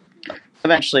people,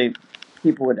 eventually,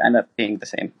 people would end up being the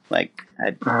same. Like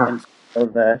and so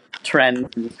the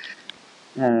trend.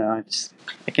 I don't know.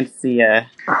 I can see I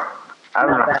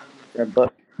don't know. A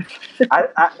book.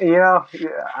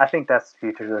 I think that's the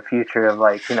future. The future of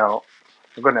like we're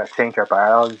gonna change our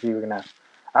biology. We're gonna.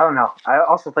 I don't know. I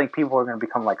also think people are gonna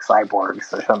become like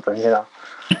cyborgs or something.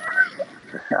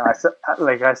 I saw,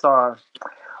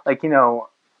 like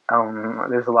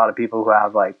there's a lot of people who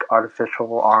have like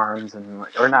artificial arms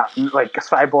or not like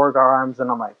cyborg arms, and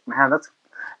I'm like, man, that's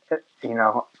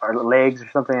or legs or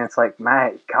something. It's like,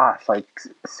 my gosh, like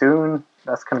soon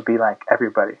that's gonna be like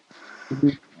everybody.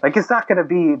 Like it's not gonna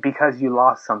be because you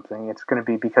lost something. It's gonna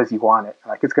be because you want it.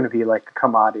 Like it's gonna be like a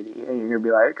commodity, and you're gonna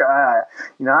be like, I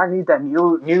need that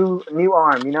new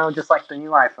arm. Just like the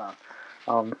new iPhone.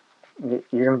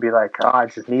 You're gonna be like, I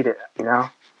just need it, Yeah.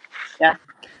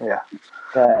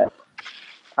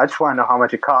 I just want to know how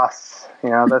much it costs.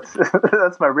 That's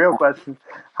that's my real question.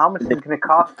 How much is it going to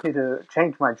cost me to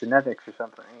change my genetics or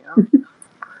something?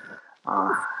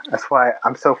 That's why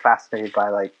I'm so fascinated by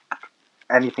like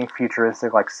anything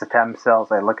futuristic, like stem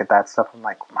cells. I look at that stuff. I'm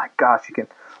like, oh my gosh, you can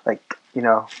like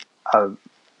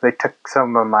they took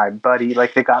some of my buddy,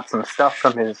 like they got some stuff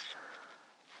from his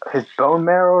bone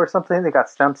marrow or something. They got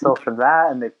stem cells from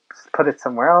that, and they put it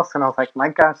somewhere else. And I was like, my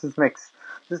gosh, this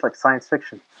is like science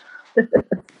fiction.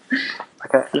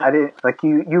 Like I didn't like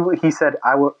you. He said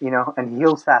I will, and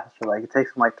heals faster. Like it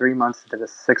takes him like 3 months to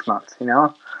 6 months.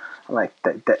 I'm like,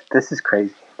 this is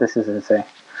crazy. This is insane.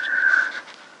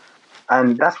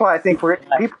 And that's why I think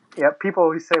people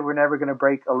always say we're never going to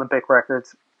break Olympic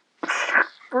records.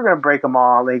 we're gonna break them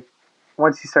all. Like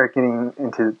once you start getting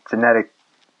into genetic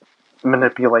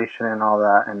manipulation and all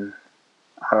that, and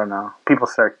I don't know, people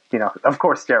start, of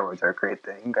course, steroids are a great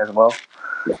thing as well,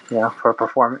 for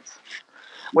performance.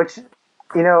 Which,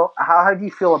 how do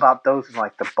you feel about those in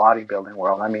like the bodybuilding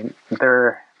world? I mean,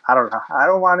 I don't know. I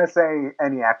don't want to say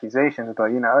any accusations,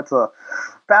 but it's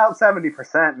about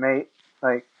 70%, mate.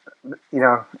 Like,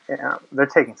 they're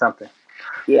taking something.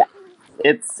 Yeah,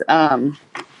 it's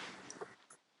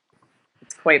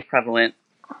quite prevalent,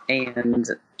 and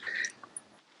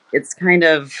it's kind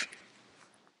of,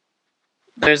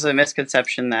 there's a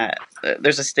misconception that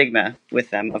there's a stigma with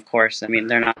them. Of course, I mean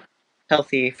they're not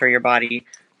healthy for your body,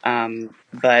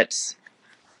 but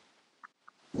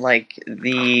like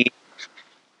there's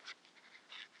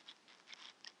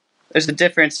a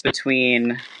difference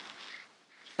between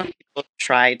some people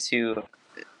try to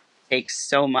take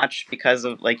so much because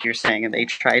of, like you're saying, and they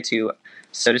try to,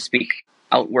 so to speak,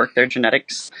 outwork their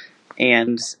genetics,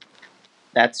 and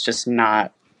that's just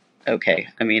not okay.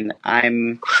 I mean,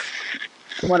 I'm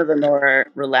one of the more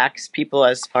relaxed people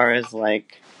as far as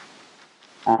like,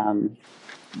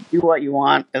 do what you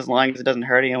want as long as it doesn't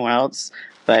hurt anyone else,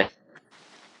 but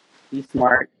be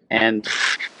smart, and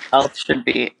health should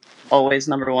be always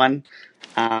number one.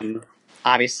 Um,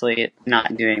 Obviously,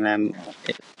 not doing them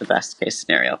is the best case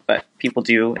scenario, but people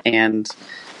do, and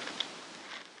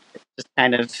it's just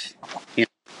kind of,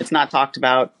 it's not talked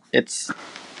about. It's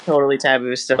totally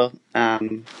taboo still.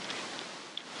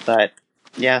 But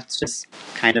yeah, it's just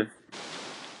kind of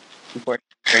important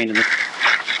ingrained in the.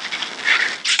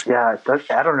 Yeah,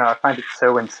 I don't know. I find it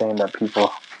so insane that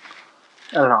people.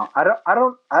 I don't know. I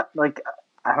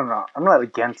don't know. I'm not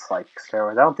against like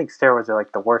steroids. I don't think steroids are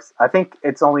like the worst. I think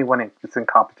it's only when it's in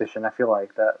competition. I feel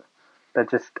like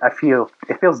it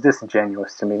feels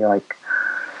disingenuous to me. Like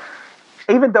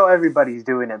even though everybody's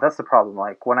doing it, that's the problem.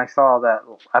 Like when I saw that,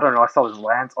 I don't know. I saw this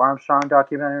Lance Armstrong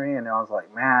documentary, and I was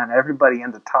like, man, everybody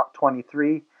in the top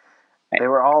 23. They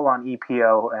were all on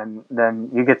EPO, and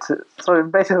then you get to so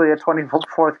basically a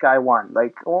 24th guy won.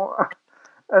 Like, well,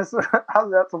 how's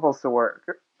that supposed to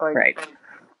work? Like, Right.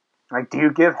 Like, do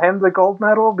you give him the gold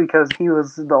medal because he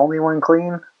was the only one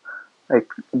clean?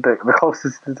 Like the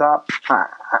closest to the top? I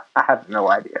have no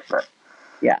idea, but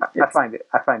yeah, I find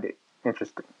it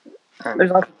interesting.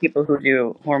 There's also people who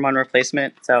do hormone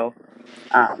replacement, so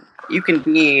you can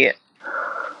be,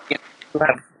 who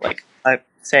have like,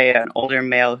 say, an older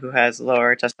male who has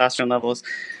lower testosterone levels.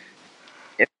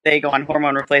 If they go on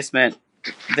hormone replacement,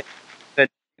 they could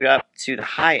go up to the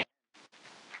high,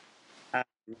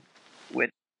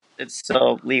 which it's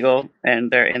still legal,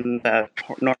 and they're in the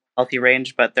normal healthy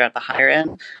range, but they're at the higher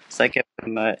end, so that gives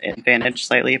them an advantage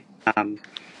slightly.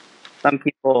 Some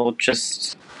people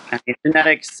just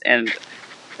genetics and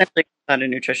essentially down to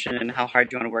nutrition and how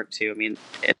hard you want to work too. I mean,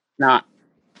 it's not,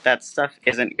 that stuff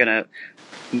isn't gonna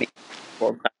make a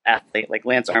world-class athlete. Like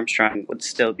Lance Armstrong would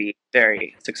still be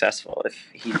very successful if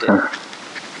he did.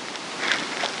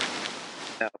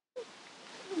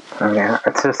 Yeah,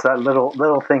 it's just that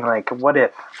little thing. Like, what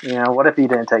if he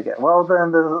didn't take it? Well,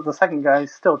 then the second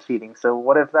guy's still cheating. So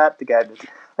what if that the guy did?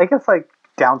 Like it's like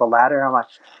down the ladder. I'm like,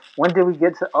 when did we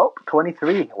get to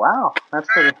 23? Wow, that's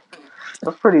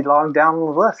pretty long down the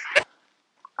list.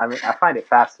 I mean, I find it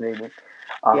fascinating.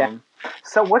 Yeah.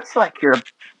 So what's like your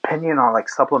opinion on like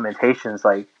supplementations?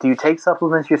 Like, do you take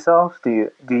supplements yourself?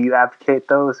 Do you advocate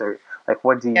those, or like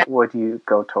what do you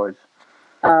go towards?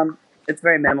 It's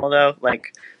very minimal though,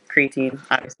 like creatine,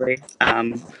 obviously.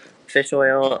 Fish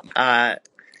oil. I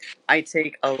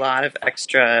take a lot of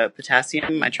extra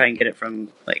potassium. I try and get it from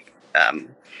like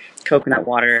coconut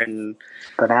water and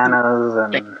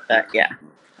Bananas things and like that. Yeah.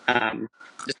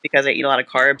 Just because I eat a lot of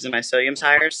carbs and my sodium's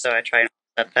higher, so I try and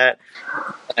offset that.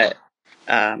 But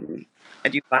I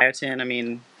do biotin. I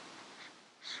mean,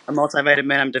 a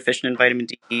multivitamin. I'm deficient in vitamin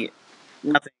D.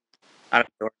 Nothing out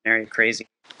of the ordinary, crazy.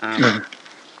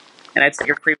 And I take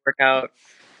a pre-workout,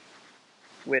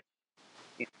 which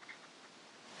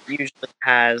usually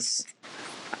has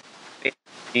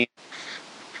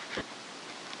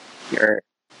your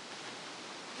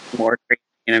more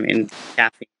creatine. I mean,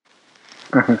 caffeine.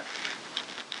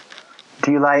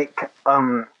 Do you like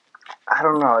I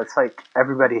don't know, it's like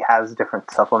everybody has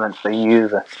different supplements they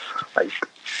use,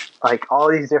 like all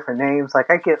these different names.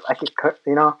 Like I get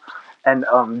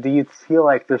and do you feel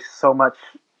like there's so much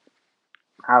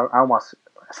almost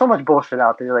so much bullshit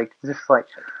out there, like just like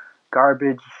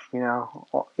garbage,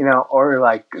 or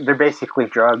like they're basically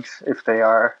drugs if they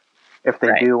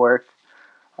do work.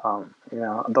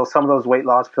 Though some of those weight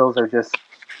loss pills are just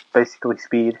basically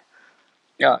speed.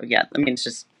 Oh yeah, I mean it's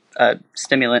just a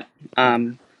stimulant.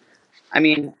 I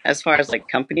mean, as far as like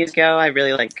companies go, I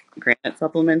really like Granite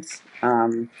supplements,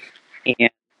 and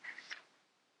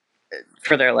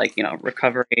for their like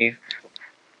recovery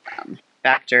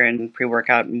factor and pre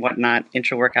workout and whatnot,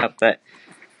 intra workout, but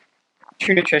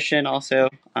True Nutrition also.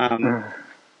 Mm.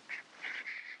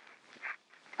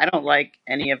 I don't like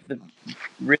any of the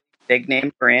really big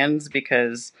name brands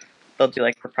because they'll do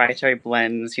like proprietary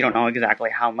blends. You don't know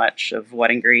exactly how much of what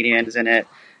ingredient is in it.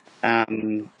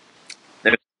 There's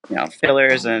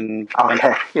fillers and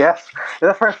Okay, yes,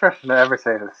 you're the first person to ever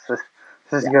say this. This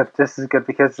is yeah. good. This is good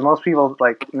because most people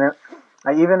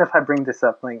even if I bring this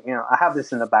up, like I have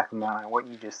this in the back of my mind what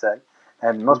you just said,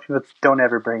 and most people don't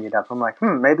ever bring it up. I'm like,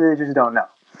 maybe they just don't know.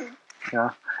 You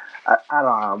know, I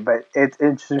don't know, but it's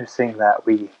interesting that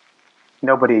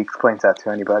nobody explains that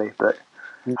to anybody, but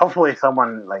hopefully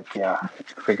someone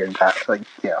figured that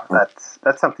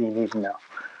that's something you need to know.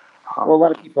 Well, a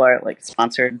lot of people are like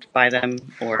sponsored by them,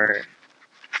 or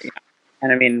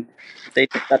and I mean, they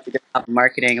do such a good job of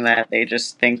marketing that they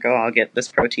just think, oh, I'll get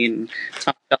this protein,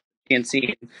 Tom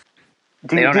PNC.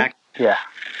 They don't act. Yeah.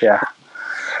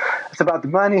 It's about the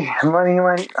money, money.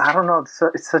 I don't know.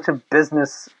 It's such a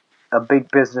business, a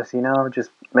big business.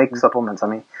 Just make supplements. I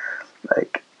mean,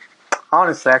 like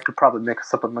honestly, I could probably make a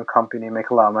supplement company and make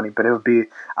a lot of money, but it would be,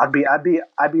 I'd be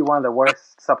one of the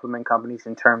worst supplement companies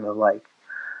in terms of like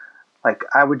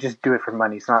I would just do it for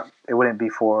money. It wouldn't be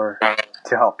to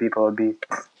help people. It'd be,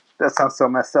 that sounds so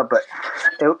messed up, but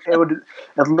it'd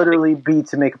literally be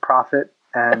to make a profit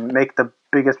and make the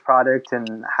biggest product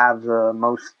and have the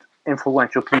most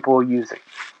influential people use it.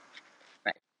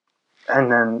 Right.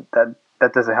 And then that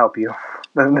doesn't help you.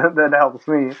 That helps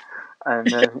me. And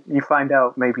then you find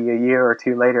out maybe a year or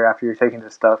two later after you're taking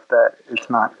this stuff that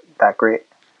it's not that great.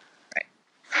 Right.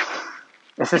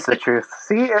 It's just the truth.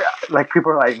 See, like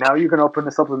people are like, now you're gonna open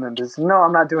a supplement business. No,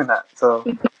 I'm not doing that. So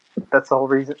that's the whole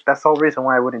reason. That's the whole reason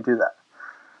why I wouldn't do that.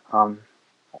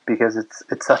 Because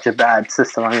it's such a bad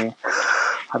system. I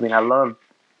mean, I love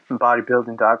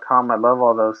bodybuilding.com. I love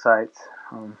all those sites.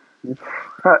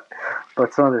 But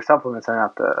some of their supplements are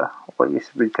not what you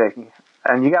should be taking.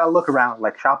 And you gotta look around,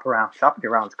 like shop around. Shopping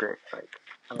around is great.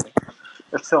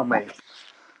 There's so many.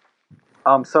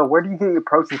 So where do you get your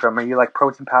protein from? Are you like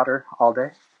protein powder all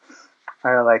day?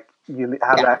 Or like you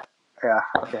have that? Yeah.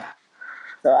 Okay.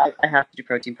 So I have to do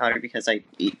protein powder because I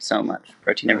eat so much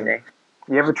protein every day.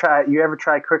 You ever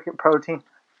try cricket protein?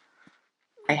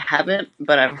 I haven't,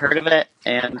 but I've heard of it,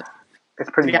 and It's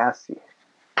pretty nasty.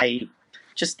 I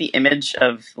just the image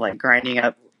of like grinding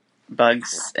up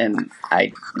bugs, and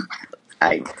I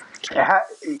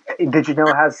did you know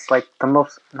it has like the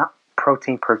most, not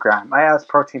protein per gram? I has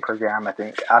protein per gram, I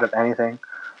think, out of anything.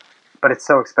 But it's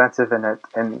so expensive,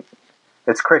 and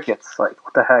it's crickets. Like,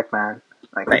 what the heck, man?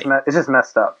 Like, right. it's just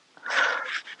messed up.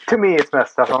 To me, it's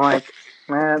messed up. I'm like,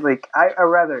 man, like I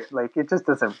rather, like, it just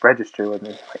doesn't register with me.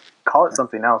 Like, call it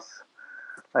something else.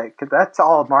 Like, that's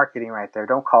all marketing right there.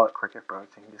 Don't call it cricket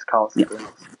protein. Just call it something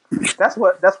else. That's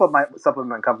what my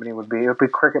supplement company would be. It would be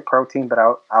cricket protein, but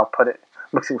I'll put it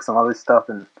mix it with some other stuff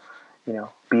and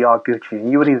be all Gucci. And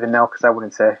you wouldn't even know because I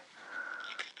wouldn't say.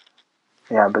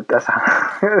 Yeah, but that's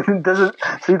it doesn't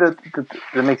see that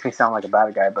makes me sound like a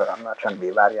bad guy, but I'm not trying to be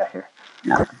a bad guy here.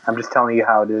 No. I'm just telling you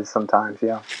how it is sometimes.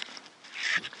 Yeah.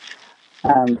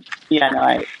 Yeah. No.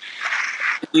 I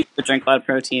used to drink a lot of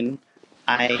protein.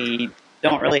 I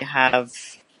don't really have.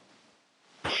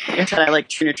 Like I said, I like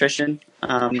True Nutrition,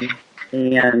 and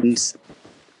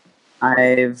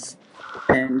I've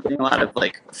been getting a lot of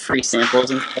like free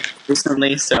samples and stuff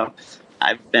recently, so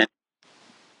I've been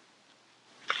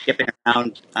skipping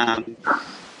around.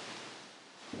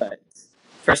 But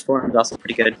First Form is also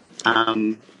pretty good.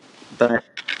 But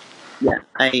yeah,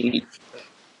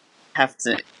 have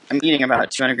to. I'm eating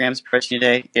about 200 grams of protein a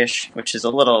day ish, which is a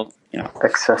little,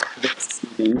 Excess.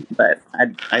 but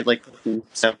I like protein,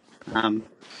 so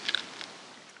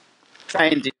try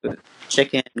and do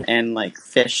chicken and like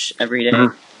fish every day,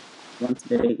 once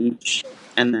a day each,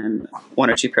 and then 1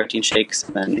 or 2 protein shakes,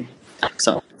 and then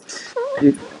so.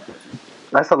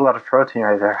 That's a lot of protein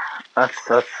right there. That's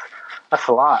a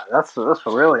lot. That's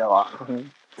really a lot.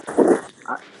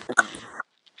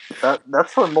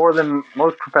 That's more than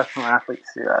most professional athletes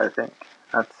do. I think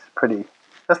that's pretty.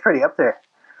 That's pretty up there.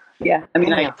 Yeah, I mean,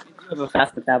 Yeah. I do have a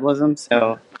fast metabolism,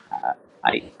 so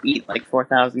I eat like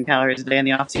 4,000 calories a day in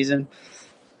the off season.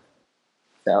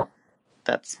 So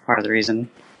that's part of the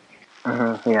reason.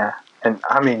 Yeah, and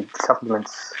I mean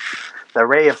supplements. The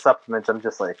array of supplements. I'm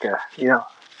just like,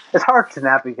 it's hard to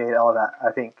navigate all that.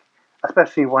 I think,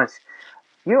 especially once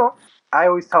you don't. I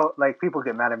always tell, like, people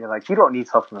get mad at me like, you don't need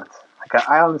supplements. Like,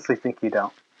 I honestly think you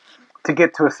don't. to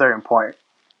get to a certain point.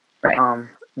 Right.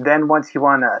 Then once you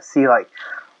want to see like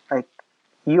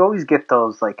you always get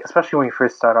those, like, especially when you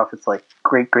first start off, it's like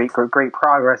great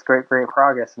progress, great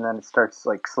progress, and then it starts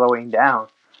like slowing down.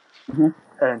 Mm-hmm.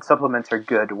 And supplements are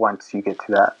good once you get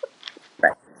to that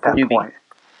Right. that Newbie. point.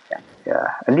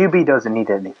 Yeah, a newbie doesn't need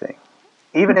anything,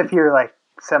 even if you're like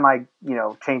semi,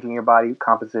 changing your body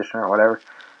composition or whatever.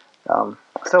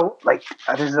 So like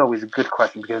this is always a good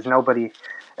question because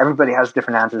everybody has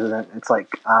different answers, and it's like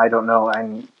I don't know,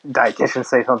 and dietitians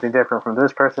say something different from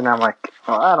this person. And I'm like,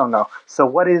 oh, I don't know. So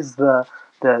what is the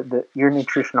your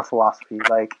nutritional philosophy?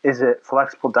 Like, is it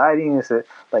flexible dieting? Is it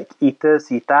like eat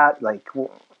this, eat that, like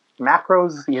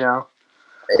macros?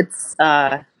 It's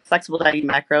flexible dieting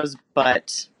macros,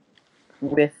 but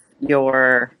with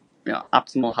your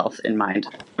optimal health in mind.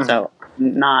 Mm-hmm. So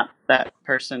not that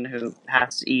person who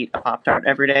has to eat a Pop-Tart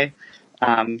every day.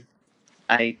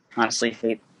 I honestly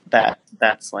hate that.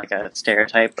 That's like a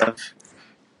stereotype of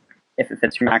if it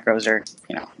fits your macros or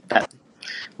that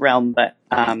realm, but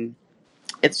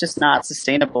it's just not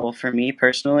sustainable for me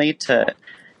personally to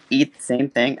eat the same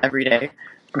thing every day.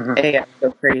 Mm-hmm. A, I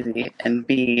go crazy, and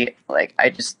B, like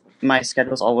my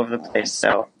schedule's all over the place.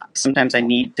 So sometimes I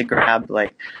need to grab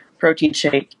like protein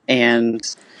shake and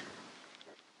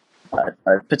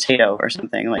a potato or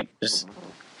something, like just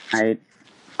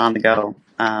on the go.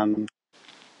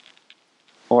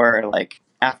 Or like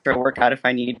after a workout, if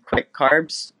I need quick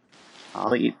carbs,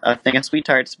 I'll eat a thing of sweet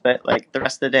tarts. But like the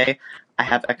rest of the day, I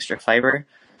have extra fiber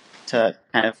to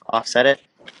kind of offset it.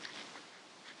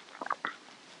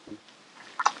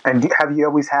 And have you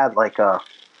always had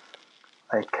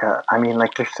I mean,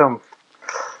 like there's so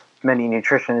many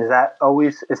nutrition. Is that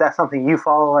something you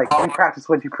follow? Like you practice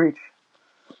what you preach?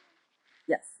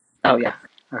 Yes. Oh yeah.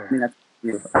 I mean that's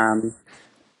you.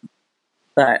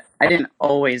 But I didn't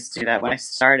always do that. When I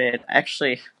started,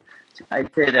 actually, I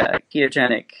did a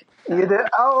ketogenic. You did?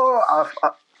 Oh,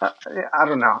 I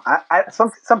don't know.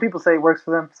 Some people say it works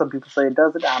for them. Some people say it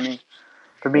doesn't. I mean,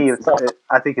 for me,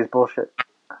 I think it's bullshit.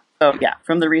 So yeah,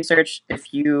 from the research,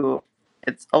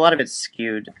 it's a lot of it's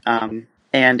skewed, and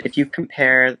if you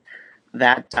compare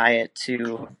that diet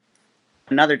to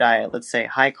another diet, let's say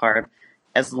high carb,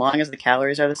 as long as the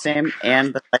calories are the same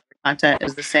and the fiber content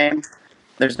is the same,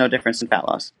 there's no difference in fat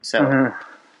loss. So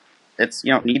it's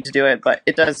you don't need to do it, but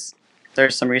it does.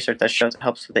 There's some research that shows it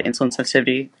helps with the insulin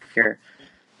sensitivity if you're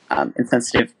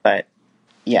insensitive. But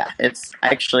yeah, it's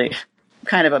actually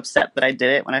kind of upset that I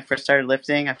did it when I first started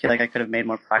lifting. I feel like I could have made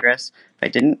more progress if I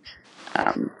didn't.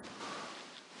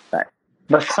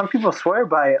 But some people swear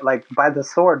by it, like by the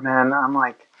sword, man.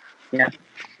 Yeah.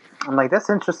 I'm like, that's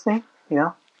interesting.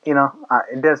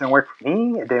 It doesn't work for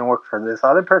me. It didn't work for this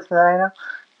other person that I know,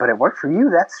 but it worked for you.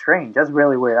 That's strange. That's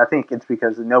really weird. I think it's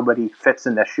because nobody fits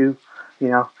in the shoe.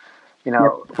 Yep.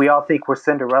 We all think we're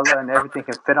Cinderella and everything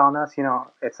can fit on us.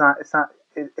 It's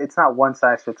not one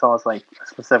size fits all. It's like a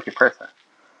specific person.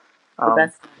 The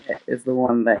best diet is the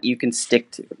one that you can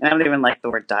stick to. And I don't even like the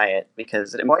word diet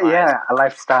because it implies... Well, yeah, a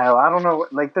lifestyle. I don't know.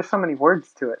 Like, there's so many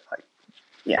words to it. Like,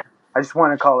 yeah. I just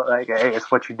want to call it like, hey,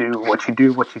 it's what you do, what you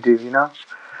do, what you do,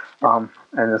 And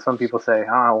then some people say,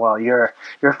 oh, well, you're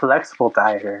a flexible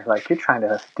dieter. Like, you're trying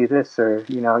to do this, or,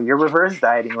 you're reverse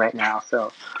dieting right now.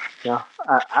 So,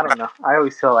 I don't know. I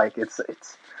always feel like it's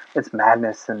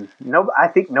madness, and I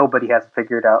think nobody has it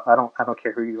figured out. I don't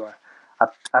care who you are.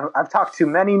 I've talked to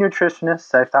many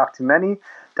nutritionists. I've talked to many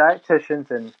dietitians,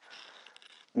 and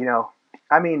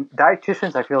I mean,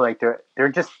 dietitians. I feel like they're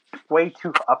just way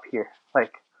too up here.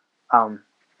 Like,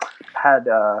 had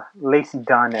Lacey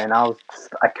Dunn, and I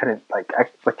couldn't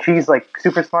but she's like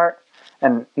super smart,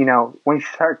 and when you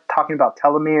start talking about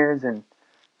telomeres and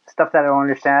stuff that I don't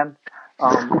understand,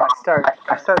 I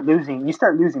start losing. You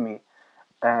start losing me,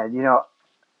 and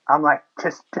I'm like,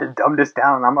 just dumb this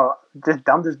down. Just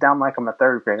dumb this down like I'm a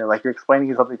third grader, like you're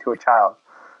explaining something to a child,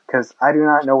 because I do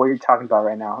not know what you're talking about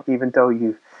right now. Even though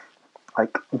you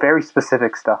like very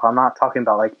specific stuff, I'm not talking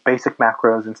about like basic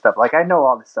macros and stuff. Like I know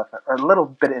all this stuff, or a little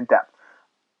bit in depth,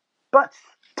 but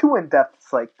too in depth.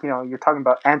 It's like you're talking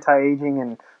about anti-aging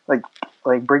and like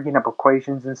bringing up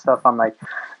equations and stuff. I'm like,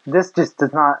 this just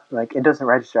does not it doesn't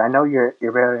register. I know you're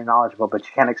very knowledgeable, but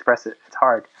you can't express it. It's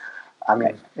hard. I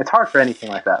mean, it's hard for anything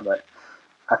like that, but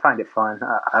I find it fun.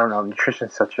 I don't know. Nutrition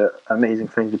is such an amazing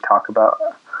thing to talk about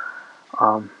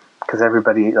because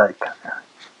everybody like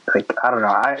I don't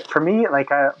know. For me,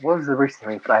 what was the recent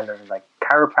thing I learned? Like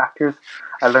chiropractors.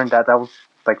 I learned that was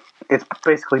like it's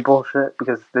basically bullshit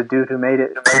because the dude who made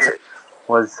it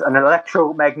was an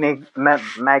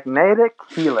electromagnetic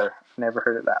healer. Never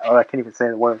heard of that. Oh, I can't even say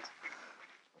the words.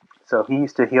 So he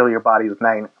used to heal your body with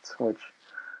magnets, which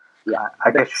Yeah.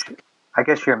 I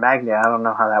guess you're a magnet. I don't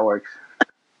know how that works.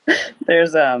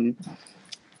 There's so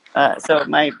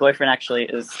my boyfriend actually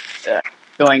is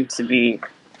going to be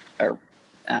or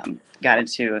got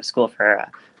into a school for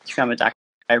to become a doctor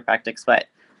of chiropractics, but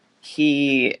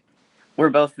we're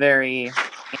both very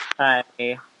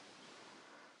anti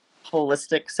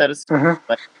holistic, so to speak. Mm-hmm.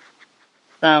 Like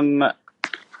some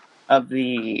of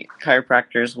the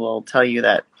chiropractors will tell you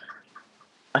that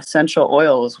essential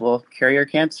oils will cure your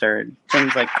cancer and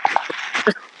things like that. It's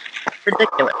just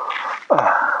ridiculous.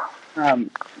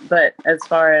 But as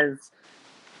far as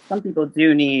some people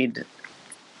do need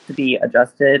to be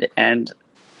adjusted, and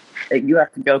you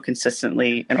have to go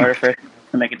consistently in order for it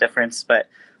to make a difference. But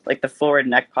like the forward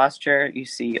neck posture, you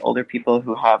see older people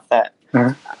who have that.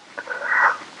 Mm-hmm.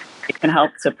 It can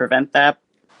help to prevent that,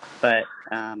 but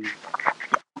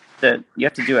you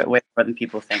have to do it way more than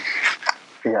people think.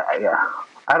 Yeah.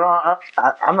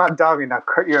 I'm not dogging on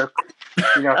your.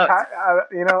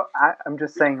 I'm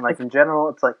just saying, like in general,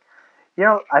 it's like,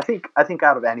 I think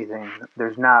out of anything,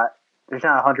 there's not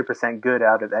 100% good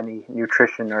out of any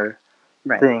nutrition or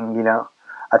thing.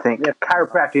 I think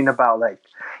chiropractic about like,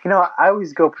 I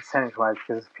always go percentage wise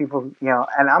because people,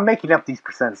 and I'm making up these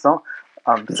percents. So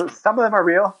some of them are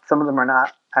real, some of them are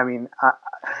not. I mean,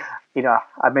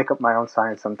 I make up my own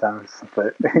science sometimes,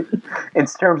 but in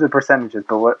terms of percentages.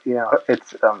 But what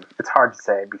it's hard to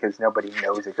say because nobody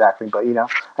knows exactly. But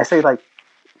I say like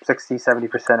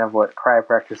 60-70% of what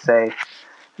chiropractors say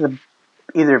is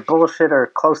either bullshit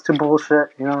or close to bullshit.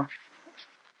 And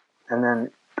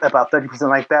then about 30%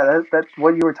 like that. That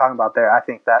what you were talking about there. I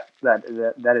think that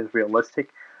is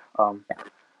realistic. I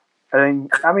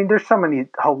mean, there's so many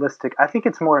holistic. I think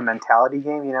it's more a mentality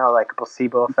game. Like a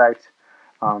placebo effect.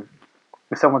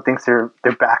 If someone thinks their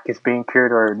back is being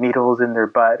cured, or needles in their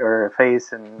butt or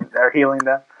face, and they're healing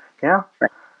them,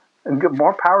 and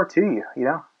more power to you.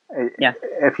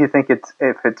 If you think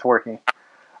it's working.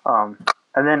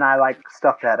 And then I like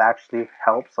stuff that actually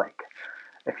helps. Like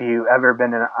if you ever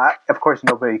been of course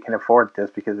nobody can afford this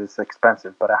because it's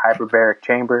expensive, but a hyperbaric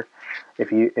chamber,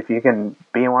 if you can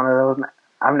be in one of those,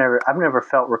 I've never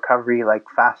felt recovery like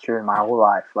faster in my whole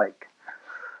life. Like,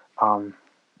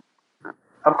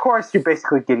 of course you're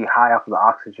basically getting high off of the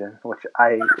oxygen, which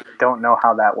I don't know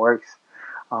how that works.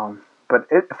 But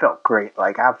it felt great.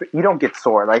 Like after, you don't get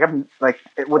sore. Like I'm like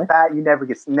with that, you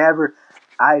never.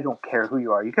 I don't care who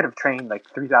you are. You could have trained like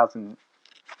 3,000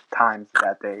 times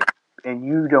that day, and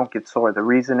you don't get sore. The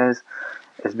reason is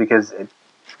because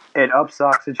it ups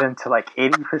oxygen to like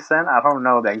 80%. I don't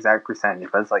know the exact percentage,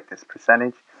 but it's like this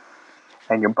percentage,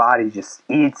 and your body just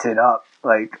eats it up.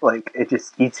 Like it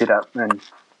just eats it up, and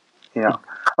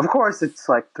of course it's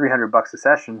like $300 a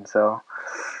session, so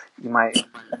you might.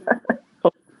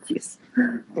 Jeez.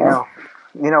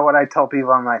 You know what I tell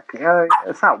people? I'm like,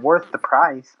 it's not worth the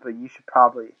price, but you should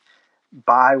probably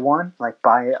buy one, like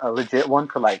buy a legit one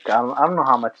for like I don't know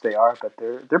how much they are, but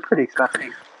they're pretty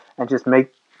expensive, and just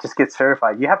get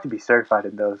certified. You have to be certified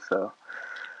in those, so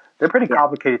they're pretty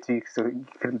complicated too. So you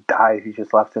could die if you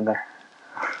just left in there.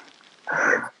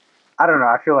 I don't know.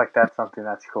 I feel like that's something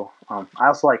that's cool. I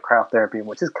also like cryotherapy,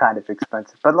 which is kind of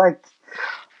expensive, but like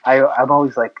I'm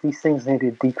always like these things need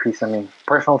to decrease. I mean,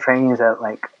 personal training is at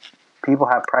like people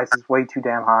have prices way too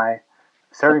damn high.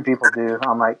 Certain people do.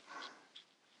 I'm like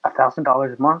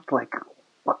 $1,000 a month. Like,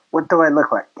 what do I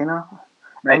look like?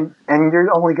 Right. And you're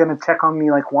only gonna check on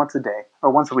me like once a day or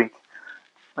once a week.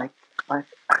 Like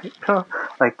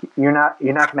like you're not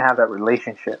gonna have that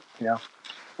relationship.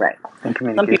 Right. And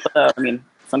communication.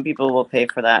 Some people will pay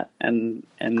for that, and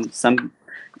some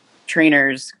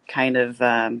trainers kind of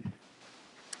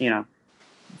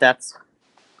that's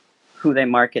who they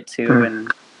market to,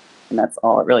 and that's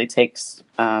all it really takes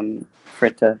for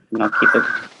it to keep it.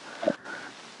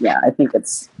 Yeah, I think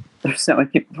there's so many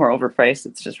people who are overpriced.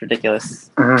 It's just ridiculous.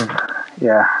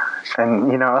 Yeah,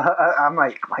 and I'm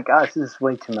like, my gosh, this is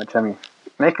way too much. I mean,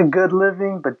 make a good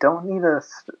living, but don't need a.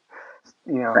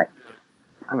 Right.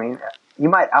 I mean, you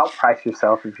might outprice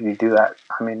yourself if you do that.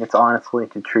 I mean, it's honestly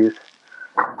the truth.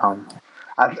 I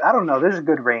don't know. There's a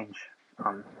good range.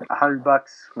 $100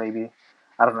 maybe.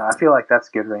 I don't know. I feel like that's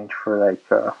good range for like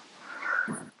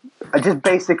just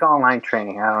basic online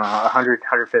training. I don't know. 100,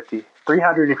 150,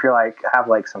 300 if you're like have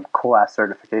like some cool ass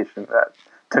certification that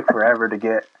took forever to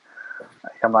get.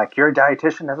 Like, I'm like, you're a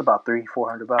dietitian. That's about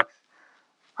 $300-400.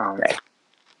 Right.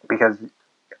 Because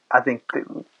I think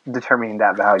determining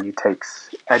that value takes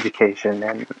education,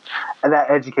 and that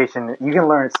education you can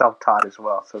learn self-taught as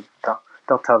well. So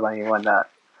don't tell anyone that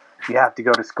you have to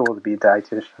go to school to be a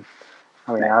dietitian.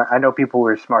 I mean, I know people who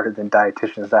are smarter than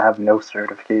dietitians that have no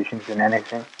certifications in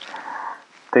anything.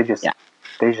 They just Yeah.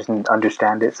 they just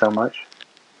understand it so much.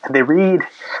 And they read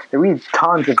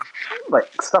tons of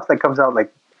like stuff that comes out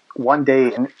like one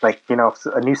day, and like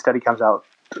a new study comes out,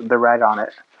 they're right on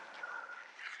it.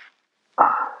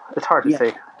 It's hard to Yeah.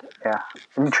 say. Yeah,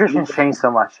 nutrition's changed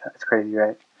so much. It's crazy,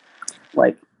 right?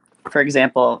 Like, for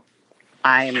example,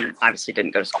 I'm obviously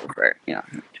didn't go to school for to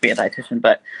be a dietitian,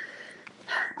 but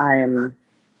I'm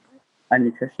a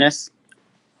nutritionist,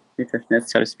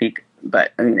 so to speak.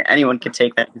 But I mean, anyone could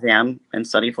take that exam and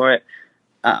study for it.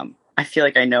 I feel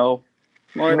like I know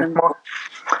more than More,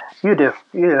 you do.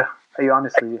 You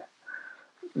honestly do.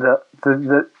 The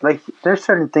like, there's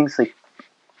certain things like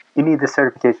you need the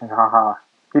certification. Haha.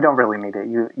 You don't really need it.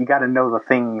 You got to know the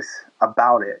things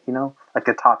about it. Like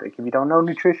a topic. If you don't know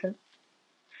nutrition,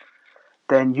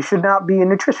 then you should not be a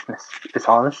nutritionist. It's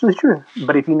honestly true.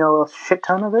 But if you know a shit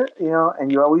ton of it,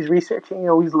 and you're always researching,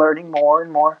 you're always learning more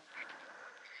and more,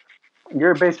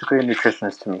 you're basically a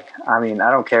nutritionist to me. I mean, I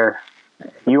don't care.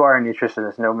 You are a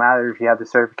nutritionist, no matter if you have the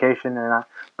certification or not.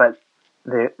 But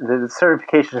the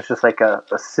certification is just like a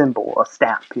symbol, a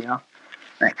stamp,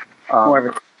 right. More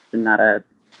of a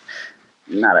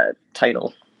not a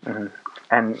title. Mm-hmm.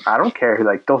 And I don't care.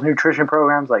 Like those nutrition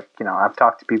programs, like I've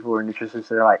talked to people who are nutritionists.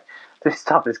 They're like, this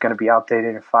stuff is going to be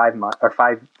outdated in 5 months or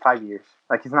 5 years.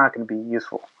 Like it's not going to be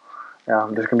useful. There's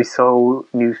going to be so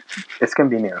new. It's going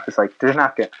to be new. It's like there's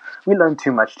not going. We learn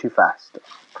too much too fast.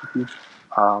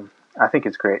 Mm-hmm. I think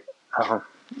it's great.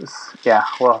 Yeah.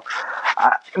 Well,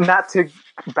 not to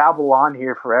babble on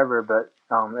here forever, but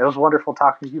it was wonderful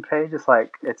talking to you, Paige. It's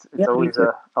like it's always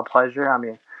a pleasure. I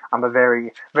mean, I'm a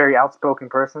very, very outspoken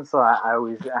person, so I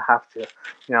always have to,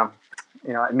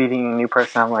 meeting a new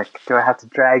person, I'm like, do I have to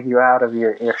drag you out of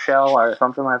your shell or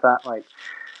something like that? Like,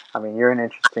 I mean, you're an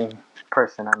interesting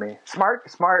person. I mean, smart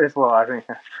as well. I mean,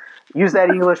 use that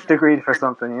English degree for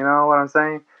something. You know what I'm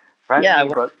saying? Right? Yeah.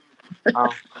 But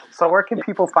so where can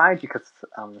people find you? Because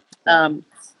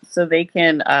so they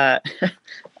can I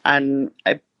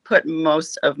put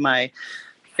most of my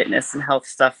fitness and health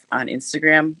stuff on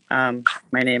Instagram.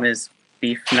 My name is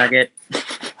Beef Nugget.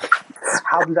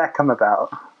 How did that come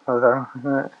about?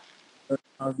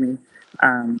 Me,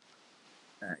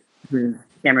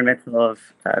 Cameron Mitchell of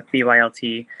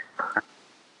BYLT.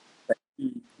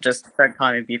 He just started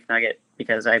calling me Beef Nugget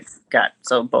because I got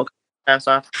so bulk pass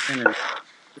off and it's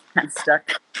kind of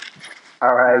stuck.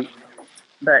 All right.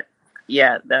 But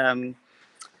yeah,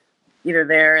 either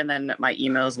there and then my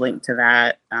email is linked to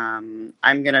that. I'm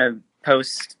gonna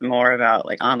post more about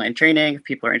like online training if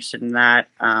people are interested in that.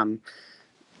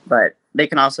 But they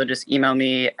can also just email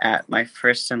me at my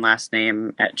first and last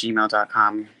name at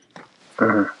gmail.com.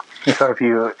 Mm-hmm. So if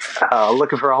you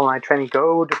looking for online training,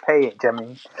 go to Paige. I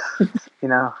mean,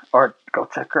 or go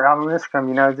check her out on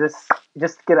Instagram.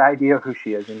 Just to get an idea of who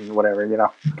she is and whatever.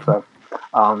 So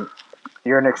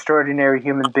you're an extraordinary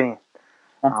human being.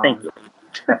 Thank you.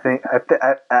 I think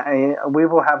we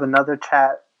will have another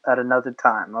chat at another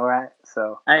time. All right.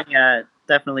 So I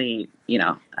definitely,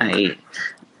 I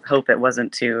hope it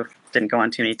didn't go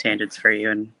on too many tangents for you,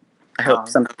 and I hope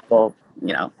some people,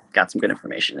 got some good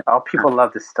information. Oh, people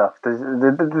love this stuff.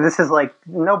 This is like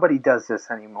nobody does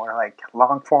this anymore. Like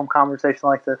long form conversation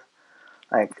like this.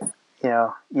 Like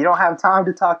you don't have time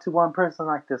to talk to one person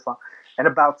like this long and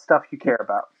about stuff you care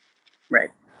about.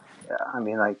 Right. I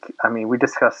mean, we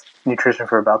discussed nutrition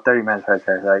for about 30 minutes right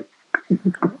there. Like,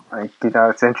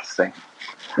 it's interesting.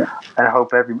 Yeah. And I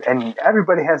hope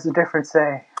everybody has a different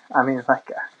say. I mean,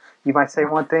 like, you might say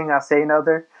one thing, I'll say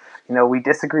another. We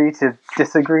disagree to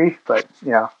disagree, but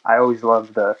I always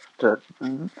love the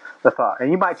thought.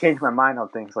 And you might change my mind on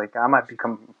things. Like, I might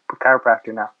become a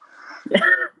chiropractor now.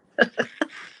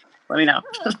 Let me know.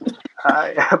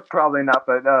 Probably not,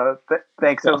 but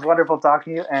thanks. It was wonderful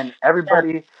talking to you, and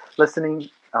everybody listening.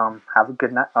 Have a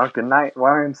good night. Good night.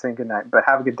 Well, I'm saying good night, but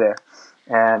have a good day.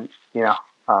 And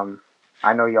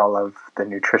I know y'all love the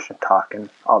nutrition talk and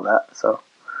all that, so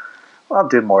I'll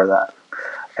do more of that.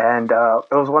 And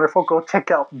it was wonderful. Go check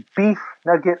out Beef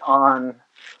Nugget on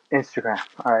Instagram.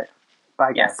 All right,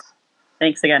 bye, guys.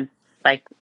 Thanks again. Bye.